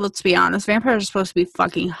vampires, let's be honest, vampires are supposed to be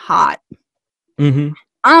fucking hot. Mm-hmm.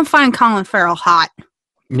 I don't find Colin Farrell hot.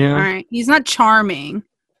 Yeah. All right. He's not charming.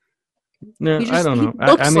 No, I don't know. He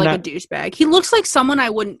looks like a douchebag. He looks like someone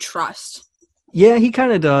I wouldn't trust. Yeah, he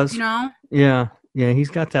kind of does. You know? Yeah,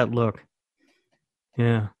 he's got that look.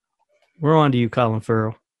 Yeah. We're on to you, Colin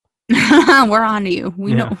Farrell. We're on to you.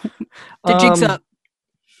 We know. The jig's up.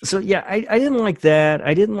 So, yeah, I didn't like that.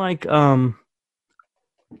 I didn't like, they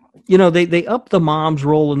upped the mom's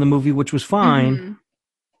role in the movie, which was fine. Mm-hmm.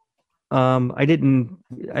 I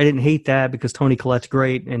didn't hate that because Toni Collette's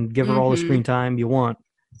great and give her all the screen time you want.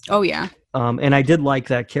 Oh yeah. And I did like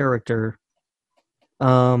that character.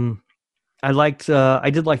 I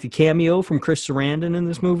did like the cameo from Chris Sarandon in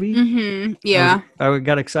this movie. Mm-hmm. Yeah. I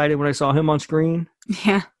got excited when I saw him on screen.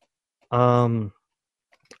 Yeah.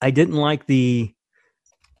 I didn't like the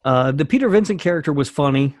Peter Vincent character was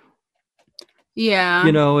funny. Yeah.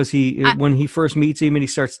 You know, when he first meets him and he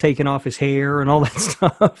starts taking off his hair and all that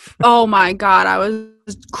stuff. Oh my God, I was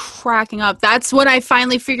cracking up. That's when I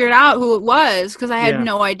finally figured out who it was because I had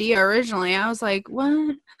no idea originally. I was like,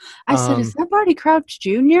 what? I said, is that Barty Crouch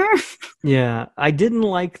Jr.? Yeah. I didn't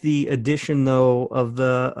like the addition though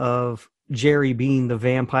of Jerry being the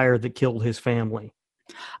vampire that killed his family.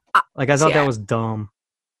 I thought that was dumb.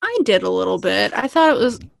 I did a little bit. I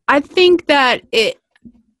think that it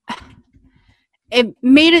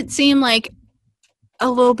made it seem like a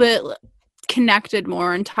little bit connected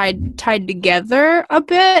more and tied together a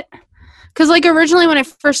bit. Because, like, originally when I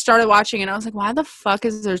first started watching it, I was like, why the fuck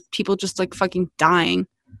is there people just, like, fucking dying?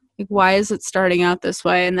 Like, why is it starting out this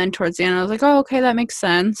way? And then towards the end, I was like, oh, okay, that makes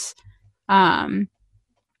sense.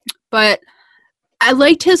 But I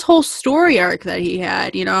liked his whole story arc that he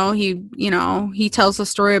had, he tells a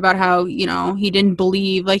story about how, he didn't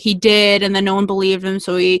believe, like he did, and then no one believed him,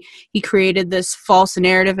 so he created this false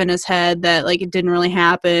narrative in his head that, like, it didn't really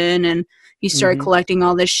happen, and he started collecting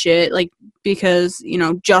all this shit, like, because,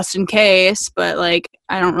 just in case, but, like,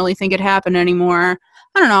 I don't really think it happened anymore.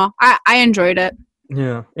 I don't know. I enjoyed it.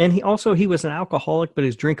 Yeah, and he was an alcoholic, but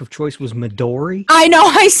his drink of choice was Midori. I know,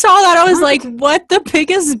 I saw that. I was like, "What the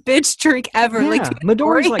biggest bitch drink ever?" Yeah, like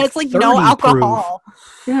Midori's like it's like no alcohol.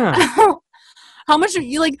 Proof. Yeah. How much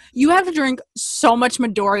you have to drink so much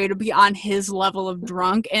Midori to be on his level of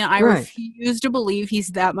drunk, and I refuse to believe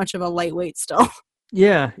he's that much of a lightweight still.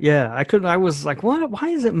 Yeah. I was like, what? Why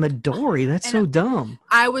is it Midori? That's so dumb.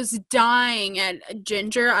 I was dying at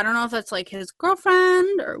Ginger. I don't know if that's like his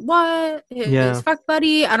girlfriend or what. His fuck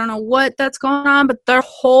buddy. I don't know what that's going on, but their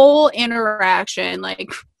whole interaction, like,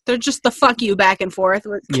 they're just the fuck you back and forth.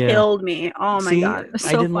 Killed me. Oh my God. It was so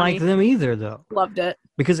I didn't funny. like them either, though. Loved it.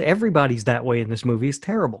 Because everybody's that way in this movie. It's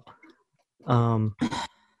terrible. There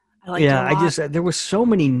were so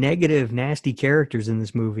many negative, nasty characters in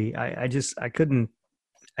this movie. I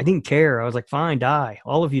didn't care. I was like, fine, die.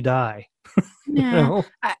 All of you die. Yeah.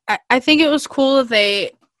 I think it was cool that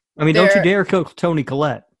they... I mean, don't you dare kill Toni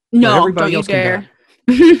Collette. No, everybody don't else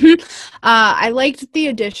you dare. I liked the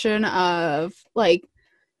addition of, like,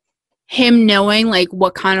 him knowing, like,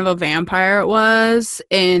 what kind of a vampire it was,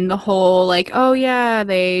 and the whole, like, oh yeah,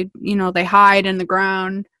 they hide in the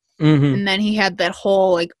ground. And then he had that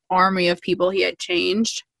whole, like, army of people he had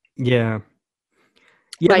changed. Yeah,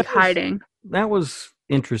 like, hiding. That was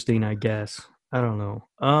interesting, I guess. I don't know.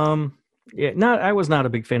 I was not a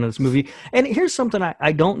big fan of this movie. And here's something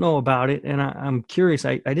I don't know about it, and I'm curious.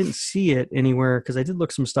 I didn't see it anywhere because I did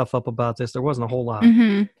look some stuff up about this. There wasn't a whole lot.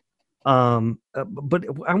 But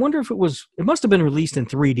I wonder if it must have been released in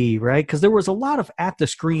 3D, right? Because there was a lot of at the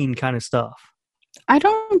screen kind of stuff. I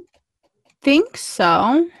don't think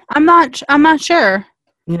so. I'm not sure.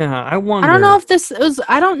 Yeah, I wonder. I don't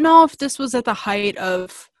know if this was at the height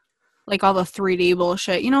of Like all the 3D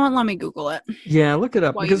bullshit. You know what? Let me Google it. Yeah, look it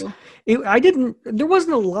up While because you- there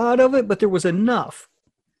wasn't a lot of it, but there was enough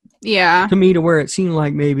Yeah. to me to where it seemed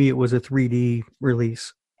like maybe it was a 3D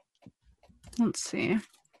release. Let's see.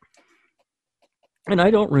 And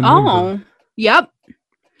I don't remember. Oh, yep.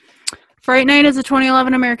 Fright Night is a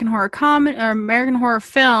 2011 American horror comedy or American horror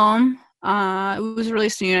film. It was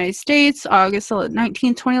released in the United States August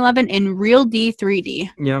 19th, 2011 in Real D 3D.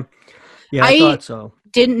 Yeah. Yeah, I thought so.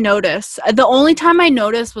 Didn't notice. The only time I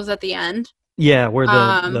noticed was at the end. Yeah, where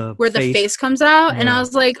the face comes out, Yeah. and I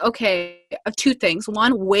was like, okay, two things.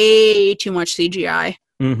 One, way too much CGI.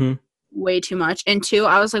 Mm-hmm. Way too much. And two,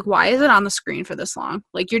 I was like, why is it on the screen for this long?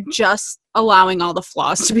 Like, you're just allowing all the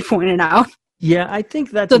flaws to be pointed out. Yeah, I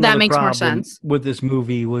think that's So that another makes more problem sense. with this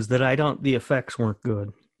movie was that the effects weren't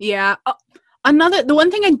good. Yeah. The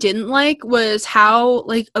one thing I didn't like was how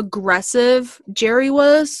like aggressive Jerry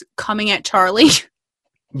was coming at Charlie.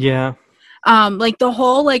 Yeah. Like the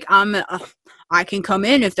whole like I can come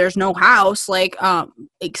in if there's no house. Like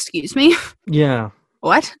excuse me. Yeah.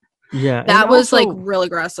 What? Yeah. That and was also, like really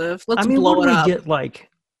aggressive. Let's I mean, blow what it do we up. get like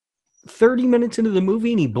 30 minutes into the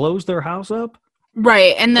movie and he blows their house up?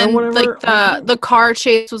 Right, and then whatever. like the car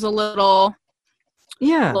chase was a little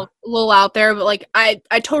out there, but like I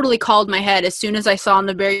totally called my head as soon as I saw in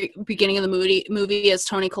the very beginning of the movie as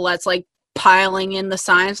Toni Collette's like piling in the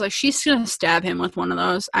signs, like she's gonna stab him with one of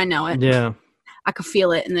those. I know it. Yeah. I could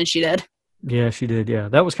feel it, and then she did. Yeah, she did. Yeah,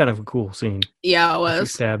 that was kind of a cool scene. Yeah, it She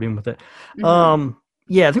was. stabbed him with it. Mhm.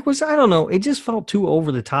 Yeah, there was, I don't know, it just felt too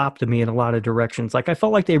over the top to me in a lot of directions. Like I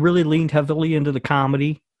felt like they really leaned heavily into the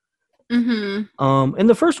comedy. Mhm. And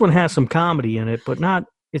the first one has some comedy in it, but not.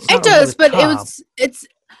 It's not It does, but top. it's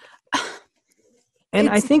And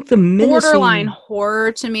I it's think the borderline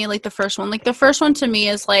horror to me. Like the first one to me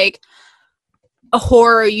is like a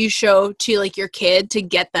horror you show to like your kid to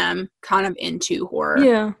get them kind of into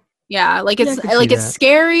horror. Yeah, like I it's could see like it's that.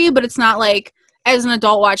 scary, but it's not like as an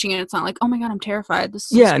adult watching it, it's not like, oh my god, I'm terrified.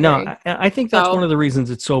 This is yeah. scary. No, I think that's So- one of the reasons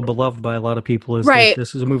it's so beloved by a lot of people. Is that Right.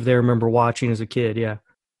 this is a movie they remember watching as a kid. Yeah.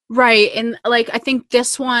 Right, and like I think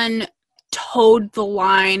this one towed the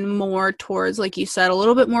line more towards, like you said, a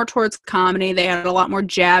little bit more towards comedy. They had a lot more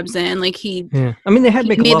jabs in. Like Yeah. I mean, they had he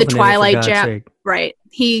make made love the in it, for Twilight God's jab. sake. Right.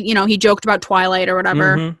 He joked about Twilight or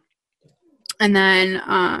whatever. Mhm. And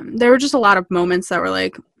then there were just a lot of moments that were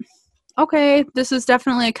like, okay, this is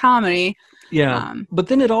definitely a comedy. Yeah, but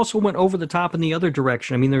then it also went over the top in the other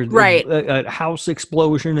direction. I mean, there's Right. a house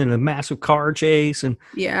explosion and a massive car chase and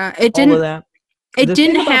Yeah, it all of didn't. that. It The thing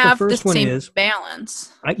didn't about the have the first one same is-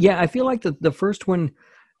 balance. I feel like the first one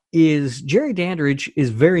is Jerry Dandridge is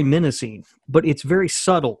very menacing, but it's very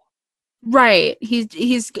subtle. Right. He's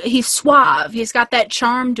suave. He's got that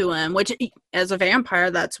charm to him, which as a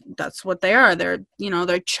vampire, that's what they are. They're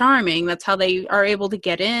charming. That's how they are able to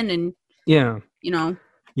get in and Yeah,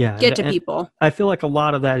 yeah. get to and people. I feel like a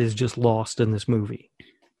lot of that is just lost in this movie.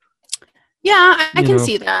 Yeah, I You can know,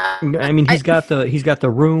 see that. I mean, he's got the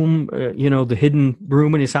room, the hidden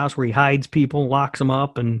room in his house where he hides people, locks them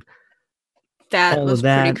up, and That all of was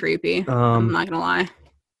that, pretty creepy. I'm not gonna lie.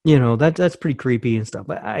 that's pretty creepy and stuff.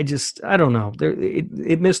 But I don't know.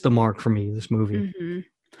 It missed the mark for me. This movie. Hmm.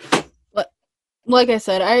 But like I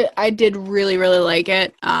said, I did really really like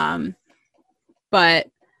it. But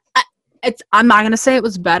I'm not gonna say it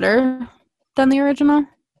was better than the original.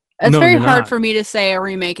 It's No, very you're hard not. for me to say a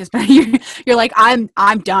remake is better. You're like, I'm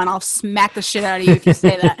done. I'll smack the shit out of you if you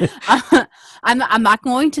say that. I'm not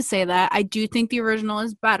going to say that. I do think the original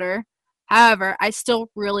is better. However, I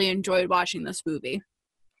still really enjoyed watching this movie.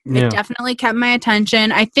 Yeah. It definitely kept my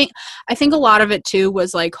attention. I think a lot of it too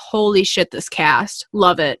was like, holy shit, this cast.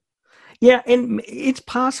 Love it. Yeah, and it's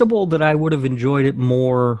possible that I would have enjoyed it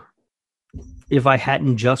more if I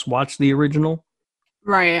hadn't just watched the original.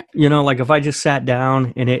 Right. Like if I just sat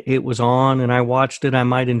down and it was on and I watched it, I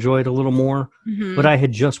might enjoy it a little more. Mhm. But I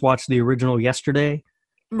had just watched the original yesterday,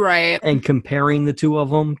 Right. and comparing the two of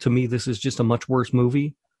them, to me, this is just a much worse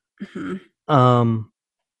movie. Mhm.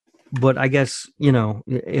 But I guess,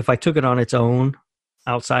 if I took it on its own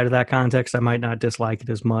outside of that context, I might not dislike it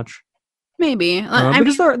as much. Maybe.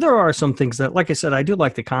 Because there are some things that, like I said, I do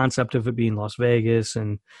like the concept of it being Las Vegas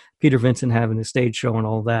and Peter Vincent having a stage show and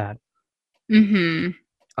all that. Mm-hmm.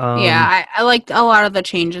 Yeah, I liked a lot of the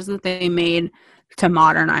changes that they made to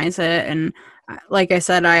modernize it. And like I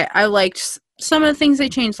said, I liked some of the things they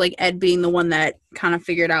changed, like Ed being the one that kind of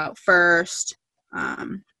figured out first.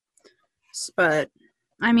 But,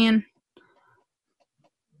 I mean,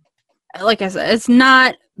 like I said, it's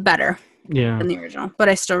not better Yeah. than the original, but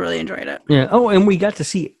I still really enjoyed it. Yeah. Oh, and we got to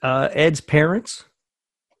see Ed's parents.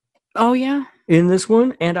 Oh, yeah? in this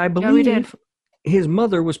one, and I Yeah, we did. believe his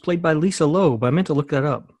mother was played by Lisa Loeb. I meant to look that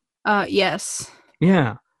up. Yes.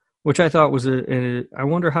 Yeah, which I thought was I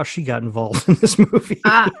wonder how she got involved in this movie.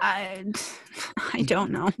 I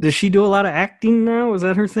don't know. Does she do a lot of acting now? Is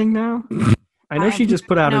that her thing now? I know she just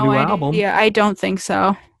put out a new album. Yeah, I don't think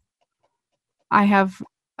so. I have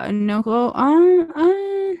no clue.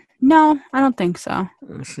 No, I don't think so.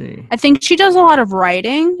 Let's see. I think she does a lot of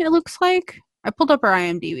writing, it looks like. I pulled up her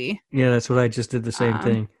IMDb. Yeah, that's what I just did, the same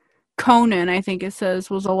thing. Conan, I think it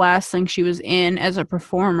says, was the last thing she was in as a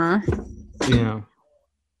performer. Yeah.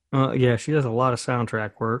 Yeah, she does a lot of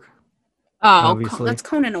soundtrack work. Oh, that's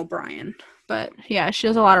Conan O'Brien. But yeah, she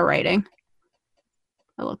does a lot of writing.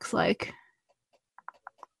 It looks like.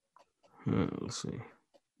 Let's see.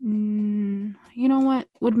 You know what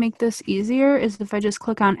would make this easier is if I just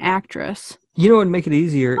click on actress. You know what would make it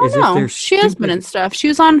easier is if there's she has been in stuff. She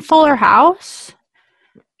was on Fuller House.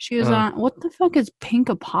 She was on what the fuck is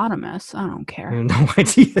Pinkopotamus? I don't care. I have no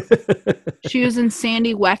idea. She was in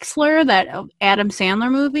Sandy Wexler, that Adam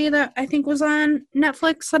Sandler movie that I think was on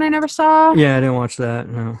Netflix that I never saw. Yeah, I didn't watch that.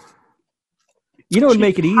 No. You know what would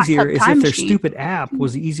make it easier is if their stupid app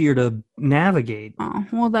was easier to navigate. Oh,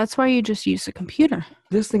 well, that's why you just use a computer.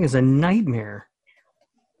 This thing is a nightmare.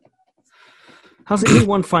 How does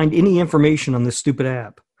anyone find any information on this stupid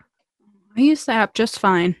app? I use the app just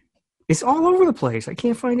fine. It's all over the place. I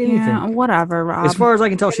can't find anything. Yeah, whatever, Rob. As far as I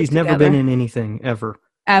can tell, she's never been in anything, ever.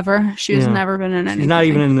 Ever. She's never been in anything. She's not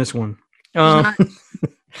even in this one.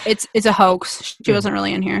 It's a hoax. She wasn't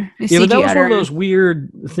really in here. Yeah, but that was one of those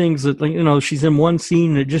weird things that, like, you know, she's in one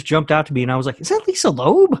scene and it just jumped out to me, and I was like, "Is that Lisa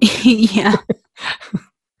Loeb?" Yeah.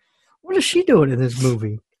 What is she doing in this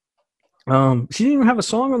movie? She didn't even have a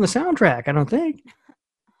song on the soundtrack, I don't think.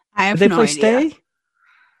 I have Did they no play idea. Stay?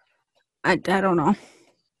 I don't know.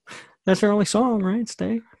 That's her only song, right?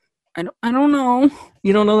 Stay. I don't know.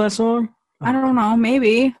 You don't know that song? I don't know.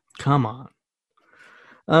 Maybe. Come on.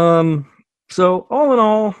 So all in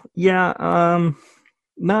all, yeah,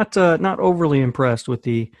 not overly impressed with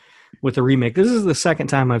the remake. This is the second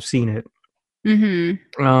time I've seen it.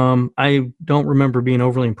 Mm-hmm. I don't remember being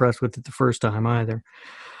overly impressed with it the first time either.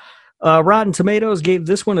 Rotten Tomatoes gave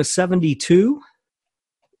this one a 72.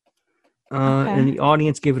 And the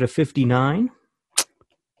audience gave it a 59.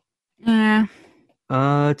 Yeah.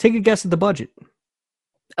 Take a guess at the budget.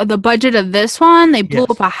 The budget of this one, they blew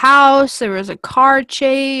up a house. There was a car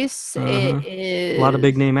chase. It is a lot of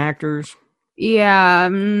big name actors. Yeah. I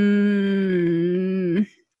don't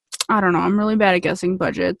know. I'm really bad at guessing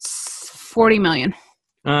budgets. 40 million.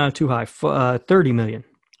 Too high. 30 million.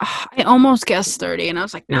 I almost guessed 30, and I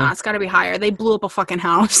was like, nah, it's got to be higher. They blew up a fucking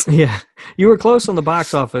house. Yeah. You were close on the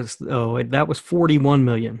box office, though. That was 41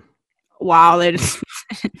 million. Wow, they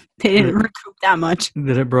didn't recoup that much.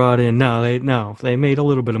 That it brought in. No, they made a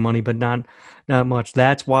little bit of money, but not much.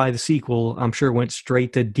 That's why the sequel, I'm sure, went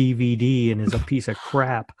straight to DVD and is a piece of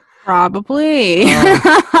crap. Probably.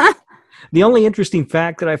 The only interesting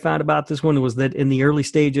fact that I found about this one was that in the early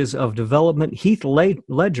stages of development, Heath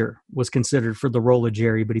Ledger was considered for the role of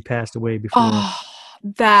Jerry, but he passed away before. Oh,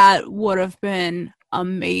 that would have been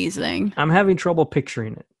amazing. I'm having trouble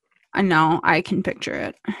picturing it. I know. I can picture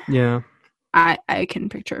it. Yeah. I can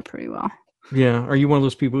picture it pretty well. Yeah. Are you one of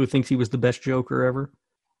those people who thinks he was the best Joker ever?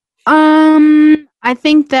 I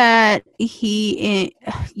think that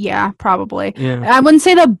yeah, probably. Yeah. I wouldn't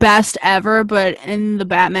say the best ever, but in the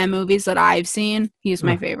Batman movies that I've seen, he's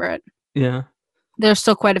my favorite. Yeah. There's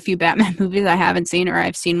still quite a few Batman movies I haven't seen, or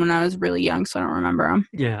I've seen when I was really young, so I don't remember them.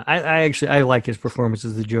 Yeah. I like his performance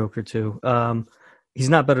as the Joker too. He's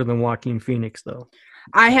not better than Joaquin Phoenix though.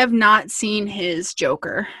 I have not seen his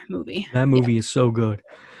Joker movie. That movie is so good.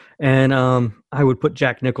 And I would put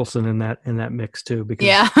Jack Nicholson in that mix too,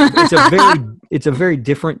 because it's a very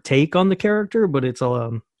different take on the character, but it's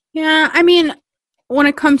yeah, I mean, when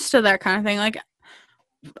it comes to that kind of thing, like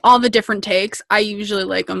all the different takes, I usually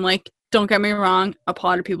like them. Like, don't get me wrong, a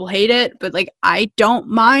lot of people hate it, but like I don't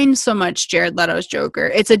mind so much Jared Leto's Joker.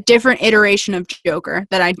 It's a different iteration of Joker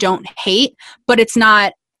that I don't hate, but it's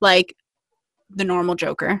not like the normal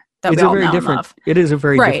Joker that we all know and love. It is a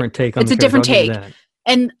very different take on it's a different take.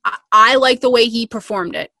 And I like the way he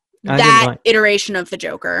performed it. That iteration of the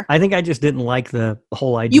Joker. I think I just didn't like the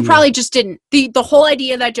whole idea. You probably just didn't. The whole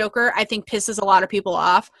idea of that Joker, I think, pisses a lot of people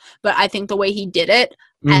off. But I think the way he did it,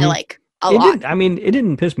 I like a lot. It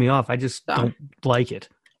didn't piss me off. I just don't like it.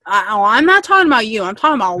 I'm not talking about you. I'm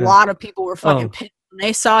talking about a lot of people were fucking pissed.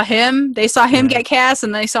 They saw him get cast,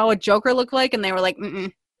 and they saw what Joker looked like, and they were like,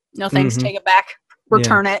 no thanks, take it back.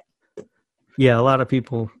 Return it. Yeah, a lot of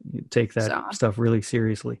people take that stuff really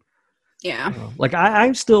seriously. Yeah. Like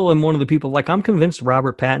I still am one of the people. Like I'm convinced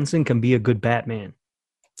Robert Pattinson can be a good Batman,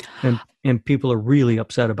 and people are really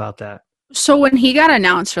upset about that. So when he got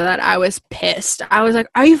announced for that, I was pissed. I was like,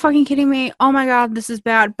 "Are you fucking kidding me? Oh my god, this is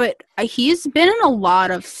bad." But he's been in a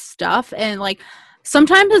lot of stuff, and like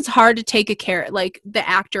sometimes it's hard to take the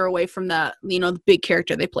actor away from the big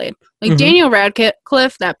character they played. Like Daniel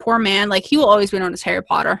Radcliffe, that poor man. Like he will always be known as Harry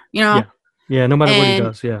Potter. Yeah. No matter what he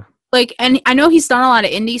does, yeah. Like, and I know he's done a lot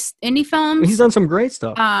of indie films. He's done some great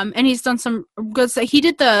stuff. And he's done some good stuff. He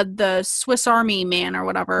did the Swiss Army Man or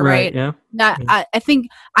whatever, right? Yeah. That I think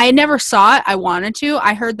I never saw it. I wanted to.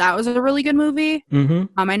 I heard that was a really good movie.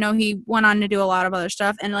 Mm-hmm. I know he went on to do a lot of other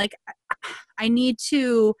stuff, and like, I need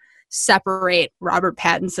to separate Robert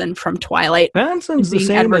Pattinson from Twilight. Pattinson's the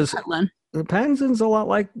same Edward as Cullen. Pattinson's a lot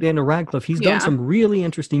like Daniel Radcliffe. He's done some really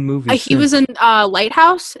interesting movies. He was in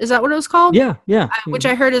Lighthouse. Is that what it was called? Yeah. Which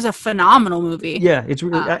I heard is a phenomenal movie. Yeah, it's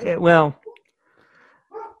really well.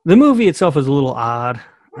 The movie itself is a little odd.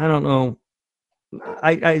 I don't know.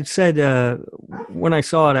 I said when I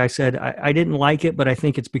saw it, I said I didn't like it, but I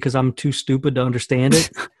think it's because I'm too stupid to understand it.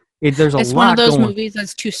 There's a lot. It's one of those movies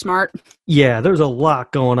that's too smart. Yeah, there's a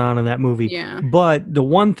lot going on in that movie. Yeah. But the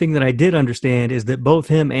one thing that I did understand is that both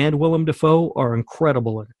him and Willem Dafoe are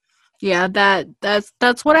incredible in it. Yeah,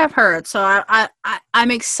 that's what I've heard. So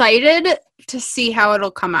I'm excited to see how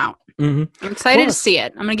it'll come out. Mm-hmm. I'm excited to see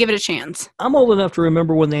it. I'm gonna give it a chance. I'm old enough to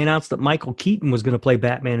remember when they announced that Michael Keaton was going to play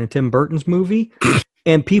Batman in Tim Burton's movie,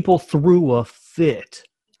 and people threw a fit.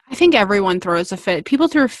 I think everyone throws a fit. People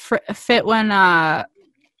threw a fit when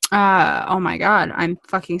oh my god, I'm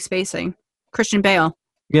fucking spacing. Christian Bale.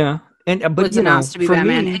 Yeah, but was announced to be for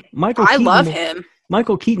Batman. me, I love him.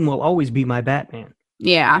 Michael Keaton will always be my Batman.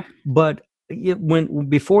 Yeah, but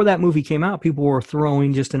before that movie came out, people were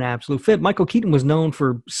throwing just an absolute fit. Michael Keaton was known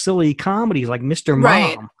for silly comedies like Mr. Mom.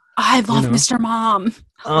 Right. I love Mr. Mom.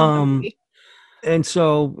 And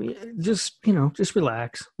so just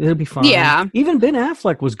relax. It'll be fine. Yeah. Even Ben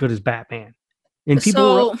Affleck was good as Batman, and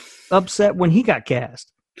people were upset when he got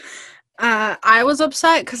cast. I was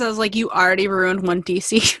upset because I was like, you already ruined one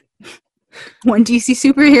DC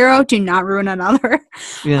superhero. Do not ruin another.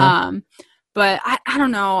 Yeah. But I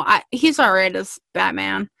don't know. He's all right as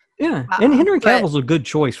Batman. Yeah, and Henry Cavill's a good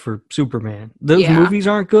choice for Superman. Those movies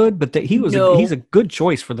aren't good, but he's a good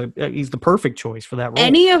choice for he's the perfect choice for that role.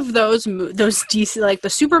 Any of those DC, like the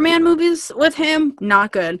Superman movies with him,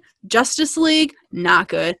 not good. Justice League, not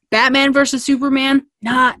good. Batman versus Superman,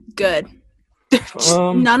 not good.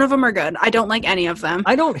 None of them are good. I don't like any of them.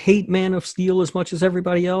 I don't hate Man of Steel as much as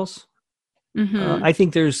everybody else. Mm-hmm. I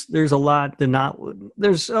think there's a lot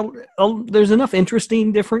there's enough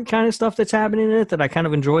interesting different kind of stuff that's happening in it that I kind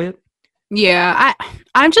of enjoy it. Yeah,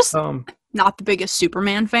 I'm just not the biggest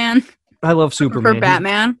Superman fan. I love Superman. For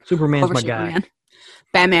Batman. Superman's my guy.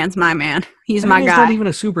 Batman's my man. He's my guy. He's not even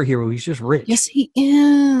a superhero. He's just rich. Yes, he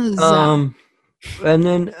is. And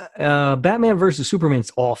then Batman versus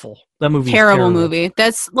Superman's awful. That movie terrible movie.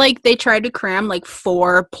 That's like they tried to cram like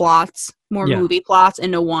 4 movie plots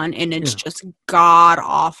into one, and it's just god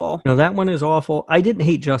awful. No, that one is awful. I didn't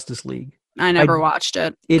hate Justice League. I never watched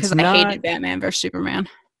it because I hated Batman versus Superman.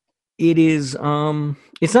 It is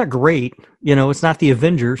it's not great. It's not the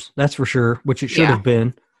Avengers, that's for sure, which it should have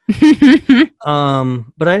been. But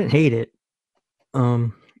I didn't hate it.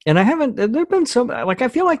 And I haven't. There've been some I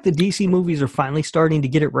feel like the DC movies are finally starting to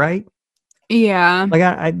get it right. Yeah.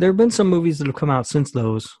 There've been some movies that have come out since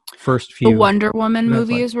those first few. The Wonder Woman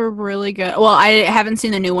movies were really good. Well, I haven't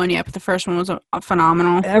seen the new one yet, but the first one was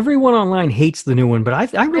phenomenal. Everyone online hates the new one, but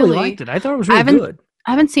I really liked it. I thought it was really good.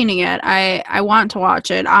 I haven't seen it yet. I want to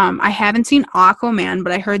watch it. I haven't seen Aquaman,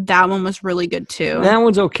 but I heard that one was really good too. That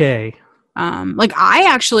one's okay.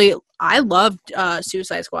 I loved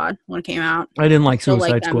Suicide Squad when it came out. I didn't like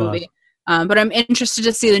Suicide Squad. Movie. But I'm interested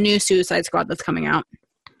to see the new Suicide Squad that's coming out.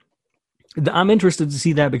 I'm interested to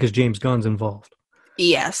see that because James Gunn's involved.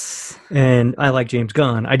 Yes. And I like James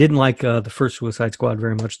Gunn. I didn't like the first Suicide Squad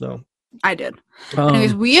very much, though. I did.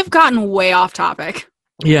 Anyways, we have gotten way off topic.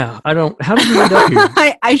 Yeah, how did we end up here?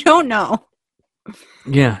 I don't know.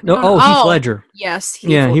 Yeah. No. Heath Ledger. Yes.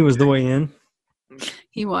 He was the way in.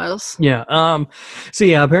 He was. Yeah. So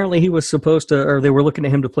yeah, apparently he was supposed to, or they were looking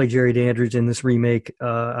at him to play Jerry Dandridge in this remake.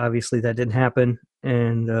 Obviously that didn't happen.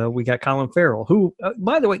 And we got Colin Farrell, who,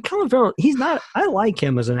 by the way, Colin Farrell, I like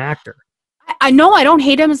him as an actor. I know I don't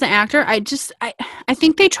hate him as an actor. I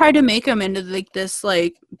think they tried to make him into like this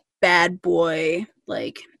like bad boy,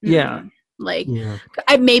 like maybe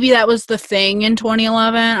that was the thing in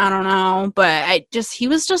 2011. I don't know, but he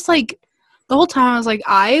was just like the whole time I was like,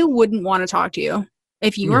 I wouldn't want to talk to you.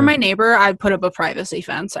 If you were my neighbor, I'd put up a privacy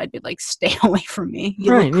fence. I'd be like, stay away from me.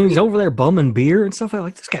 Right. And he's over there bumming beer and stuff. I'm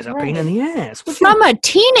like, this guy's a pain in the ass. From a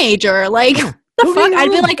teenager. Like, the fuck? I'd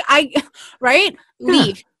be like, right?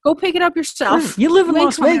 Leave. Go pick it up yourself. Right. You live in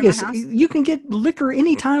Las Vegas. You can get liquor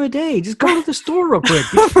any time of day. Just go to the store real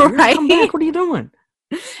quick. Right. Come back. What are you doing?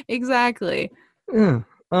 Exactly. Yeah.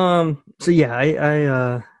 So yeah,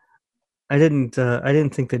 I didn't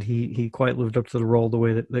think that he quite lived up to the role the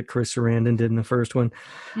way that Chris Sarandon did in the first one.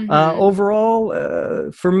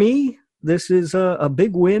 Overall, for me, this is a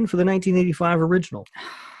big win for the 1985 original.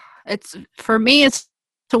 It's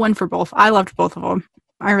a win for both. I loved both of them.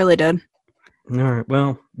 I really did. All right.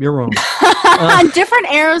 Well, you're wrong. Different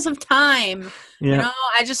eras of time. Yeah. You know,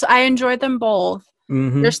 I enjoyed them both.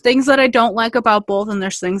 Mm-hmm. There's things that I don't like about both, and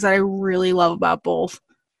there's things that I really love about both.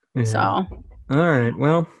 Yeah. So. All right.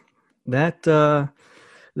 Well, that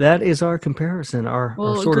is our comparison. We'll our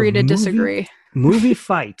sort agree of to disagree. Movie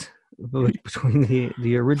fight between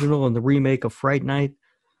the original and the remake of Fright Night.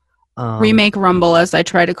 Remake Rumble, as I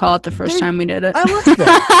tried to call it the first time we did it. I like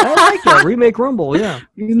that. I like that. Remake Rumble, yeah.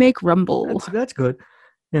 Remake Rumble. That's good.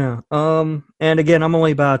 Yeah. And again, I'm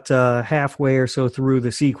only about halfway or so through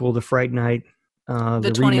the sequel to Fright Night.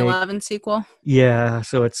 The 2011 remake. Sequel? Yeah,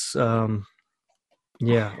 so it's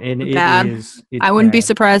yeah, and bad. It's I wouldn't bad. Be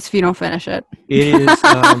surprised if you don't finish it. It is.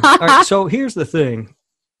 All right, so here's the thing.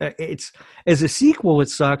 It's as a sequel, it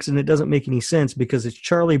sucks and it doesn't make any sense because it's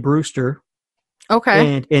Charlie Brewster.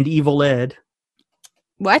 Okay. And Evil Ed.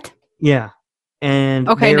 What? Yeah. And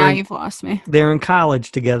okay, now you've lost me. They're in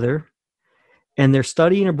college together, and they're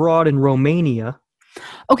studying abroad in Romania.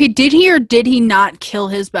 Okay, did he or did he not kill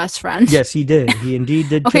his best friend? Yes, he did. He indeed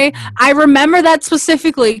did. Okay, I remember that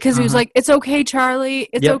specifically because he was like, "It's okay, Charlie.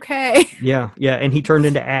 It's okay." Yeah, and he turned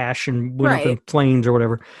into ash and went up in flames or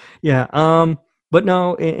whatever. Yeah. But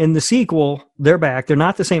no, in the sequel, they're back. They're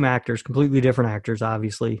not the same actors. Completely different actors,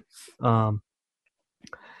 obviously.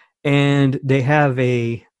 And they have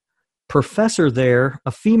a professor there,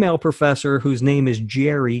 a female professor whose name is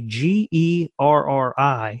Jerry, Gerri.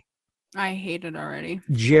 I hate it already.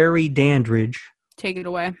 Jerry Dandridge. Take it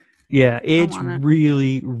away. Yeah, it's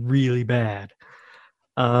really, really bad.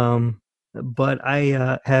 But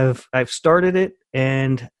I've started it,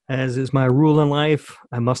 and as is my rule in life,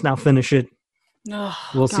 I must now finish it. Oh,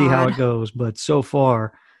 we'll see how it goes. But so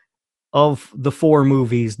far, of the 4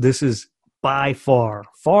 movies, this is by far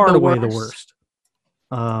and away the worst.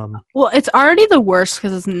 Well, it's already the worst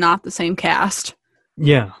because it's not the same cast.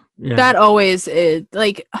 Yeah. That always is.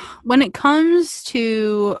 Like, when it comes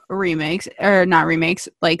to remakes, or not remakes,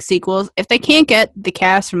 like sequels, if they can't get the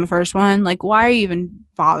cast from the first one, like, why are you even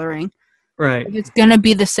bothering? Right. If it's gonna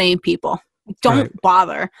be the same people. Don't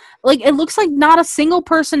bother. Like, it looks like not a single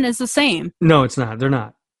person is the same. No, it's not. They're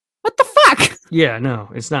not. What the fuck? Yeah, no,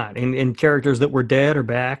 it's not. And characters that were dead are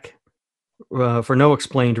back. For no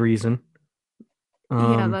explained reason.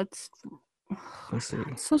 Yeah, that's. Let's see.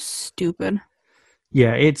 So stupid.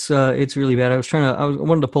 Yeah, it's really bad. I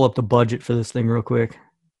wanted to pull up the budget for this thing real quick.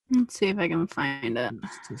 Let's see if I can find it.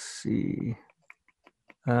 Just to see.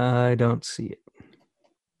 I don't see it.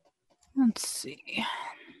 Let's see.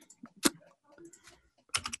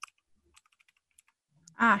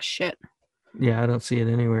 Ah, shit. Yeah, I don't see it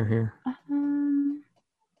anywhere here.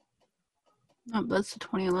 Oh, that's the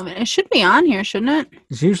 2011. It should be on here, shouldn't it?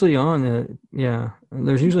 It's usually on. Yeah,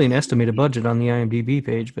 there's usually an estimated budget on the IMDb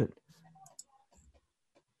page, but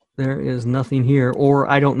there is nothing here. Or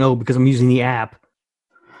I don't know because I'm using the app.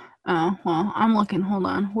 Oh, well, I'm looking. Hold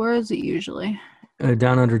on. Where is it usually?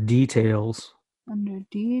 Down under details. Under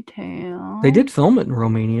details. They did film it in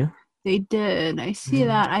Romania. They did. I see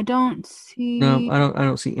that. I don't see. No, I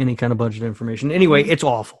don't see any kind of budget information. Anyway, it's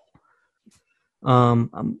awful.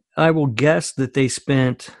 I will guess that they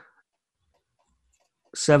spent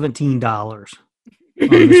 $17 on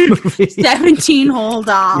this movie. $17 whole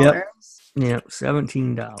dollars. Yep,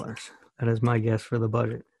 $17. That is my guess for the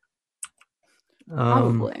budget.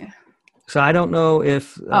 Probably. So I don't know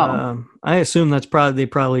if I assume they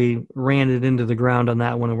probably ran it into the ground on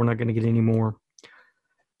that one, and we're not going to get any more.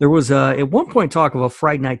 There was at one point talk of a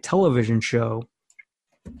Fright Night television show.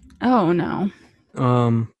 Oh no.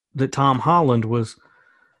 That Tom Holland was,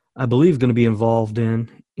 I believe, going to be involved in.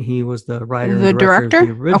 He was the writer, the director. Of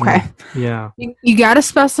the original. Okay. Yeah. You got to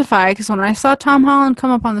specify, because when I saw Tom Holland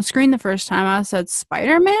come up on the screen the first time, I said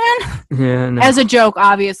Spider-Man. Yeah. No. As a joke,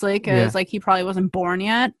 obviously, because like he probably wasn't born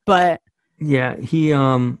yet, but. Yeah, he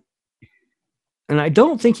and I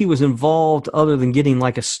don't think he was involved other than getting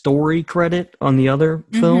like a story credit on the other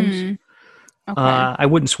films. Okay. I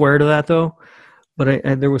wouldn't swear to that though. But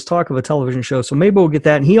there was talk of a television show, so maybe we'll get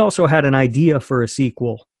that. And he also had an idea for a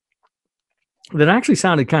sequel that actually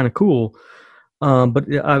sounded kind of cool. But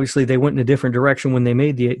obviously they went in a different direction when they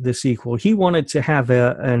made the sequel. He wanted to have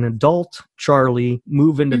an adult Charlie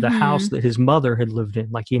move into the house that his mother had lived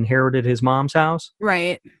in. Like he inherited his mom's house.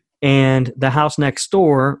 Right. And the house next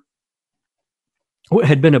door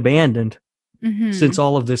had been abandoned since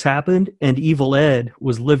all of this happened. And Evil Ed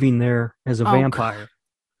was living there as a vampire.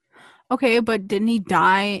 Okay, but didn't he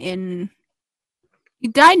die he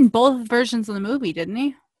died in both versions of the movie, didn't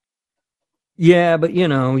he? Yeah, but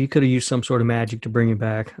you could have used some sort of magic to bring him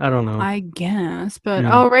back. I don't know. I guess, but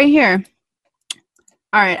right here.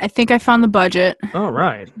 All right, I think I found the budget. All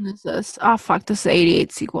right. What is this? Oh, fuck, this is the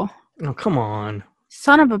 88 sequel. Oh, come on.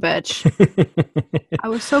 Son of a bitch. I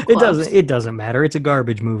was so close. It doesn't matter. It's a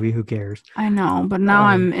garbage movie. Who cares? I know, but now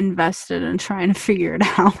I'm invested in trying to figure it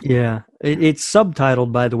out. Yeah. It's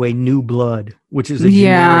subtitled, by the way, New Blood, which is a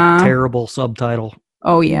generic, terrible subtitle.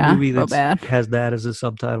 Oh, yeah. Movie that bad. Has that as a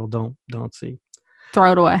subtitle. Don't see.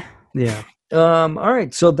 Throw it away. Yeah. All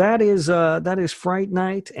right. So that is Fright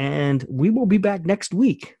Night, and we will be back next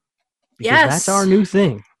week. Yes. That's our new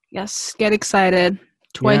thing. Yes. Get excited.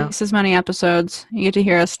 Twice as many episodes. You get to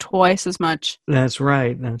hear us twice as much. That's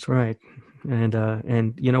right. That's right.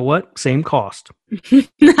 And you know what? Same cost.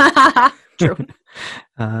 True.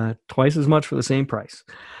 Twice as much for the same price.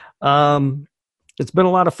 It's been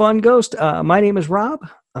a lot of fun, Ghost. My name is Rob.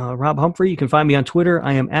 Rob Humphrey. You can find me on Twitter.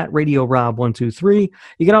 I am at Radio Rob123.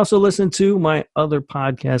 You can also listen to my other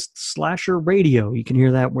podcast, Slasher Radio. You can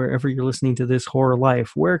hear that wherever you're listening to this horror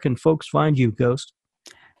life. Where can folks find you, Ghost?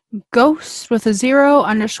 Ghost with a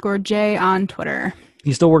 0_J on Twitter.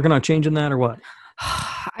 You still working on changing that or what?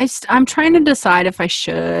 I'm trying to decide if I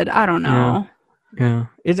should. I don't know. Yeah.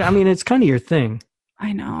 It's kind of your thing.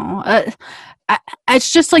 I know.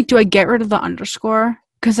 It's just like, do I get rid of the underscore?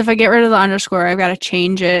 Because if I get rid of the underscore, I've got to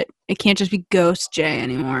change it. It can't just be Ghost J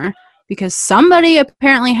anymore. Because somebody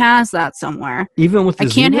apparently has that somewhere. Even with the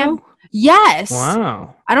zero? Yes.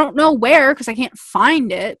 Wow. I don't know where because I can't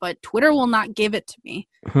find it, but Twitter will not give it to me.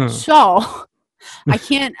 So I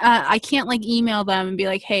can't like email them and be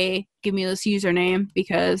like, hey, give me this username,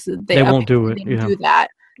 because they won't do it. They do that.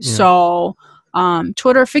 Yeah. So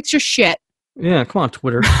Twitter, fix your shit. Yeah, come on,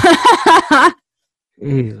 Twitter.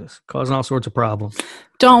 Jesus, causing all sorts of problems.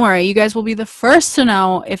 Don't worry, you guys will be the first to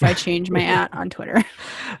know if I change my @ on Twitter.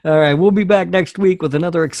 All right, we'll be back next week with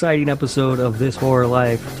another exciting episode of This Horror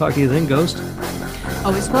Life. Talk to you then, Ghost.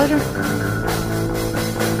 Always a pleasure.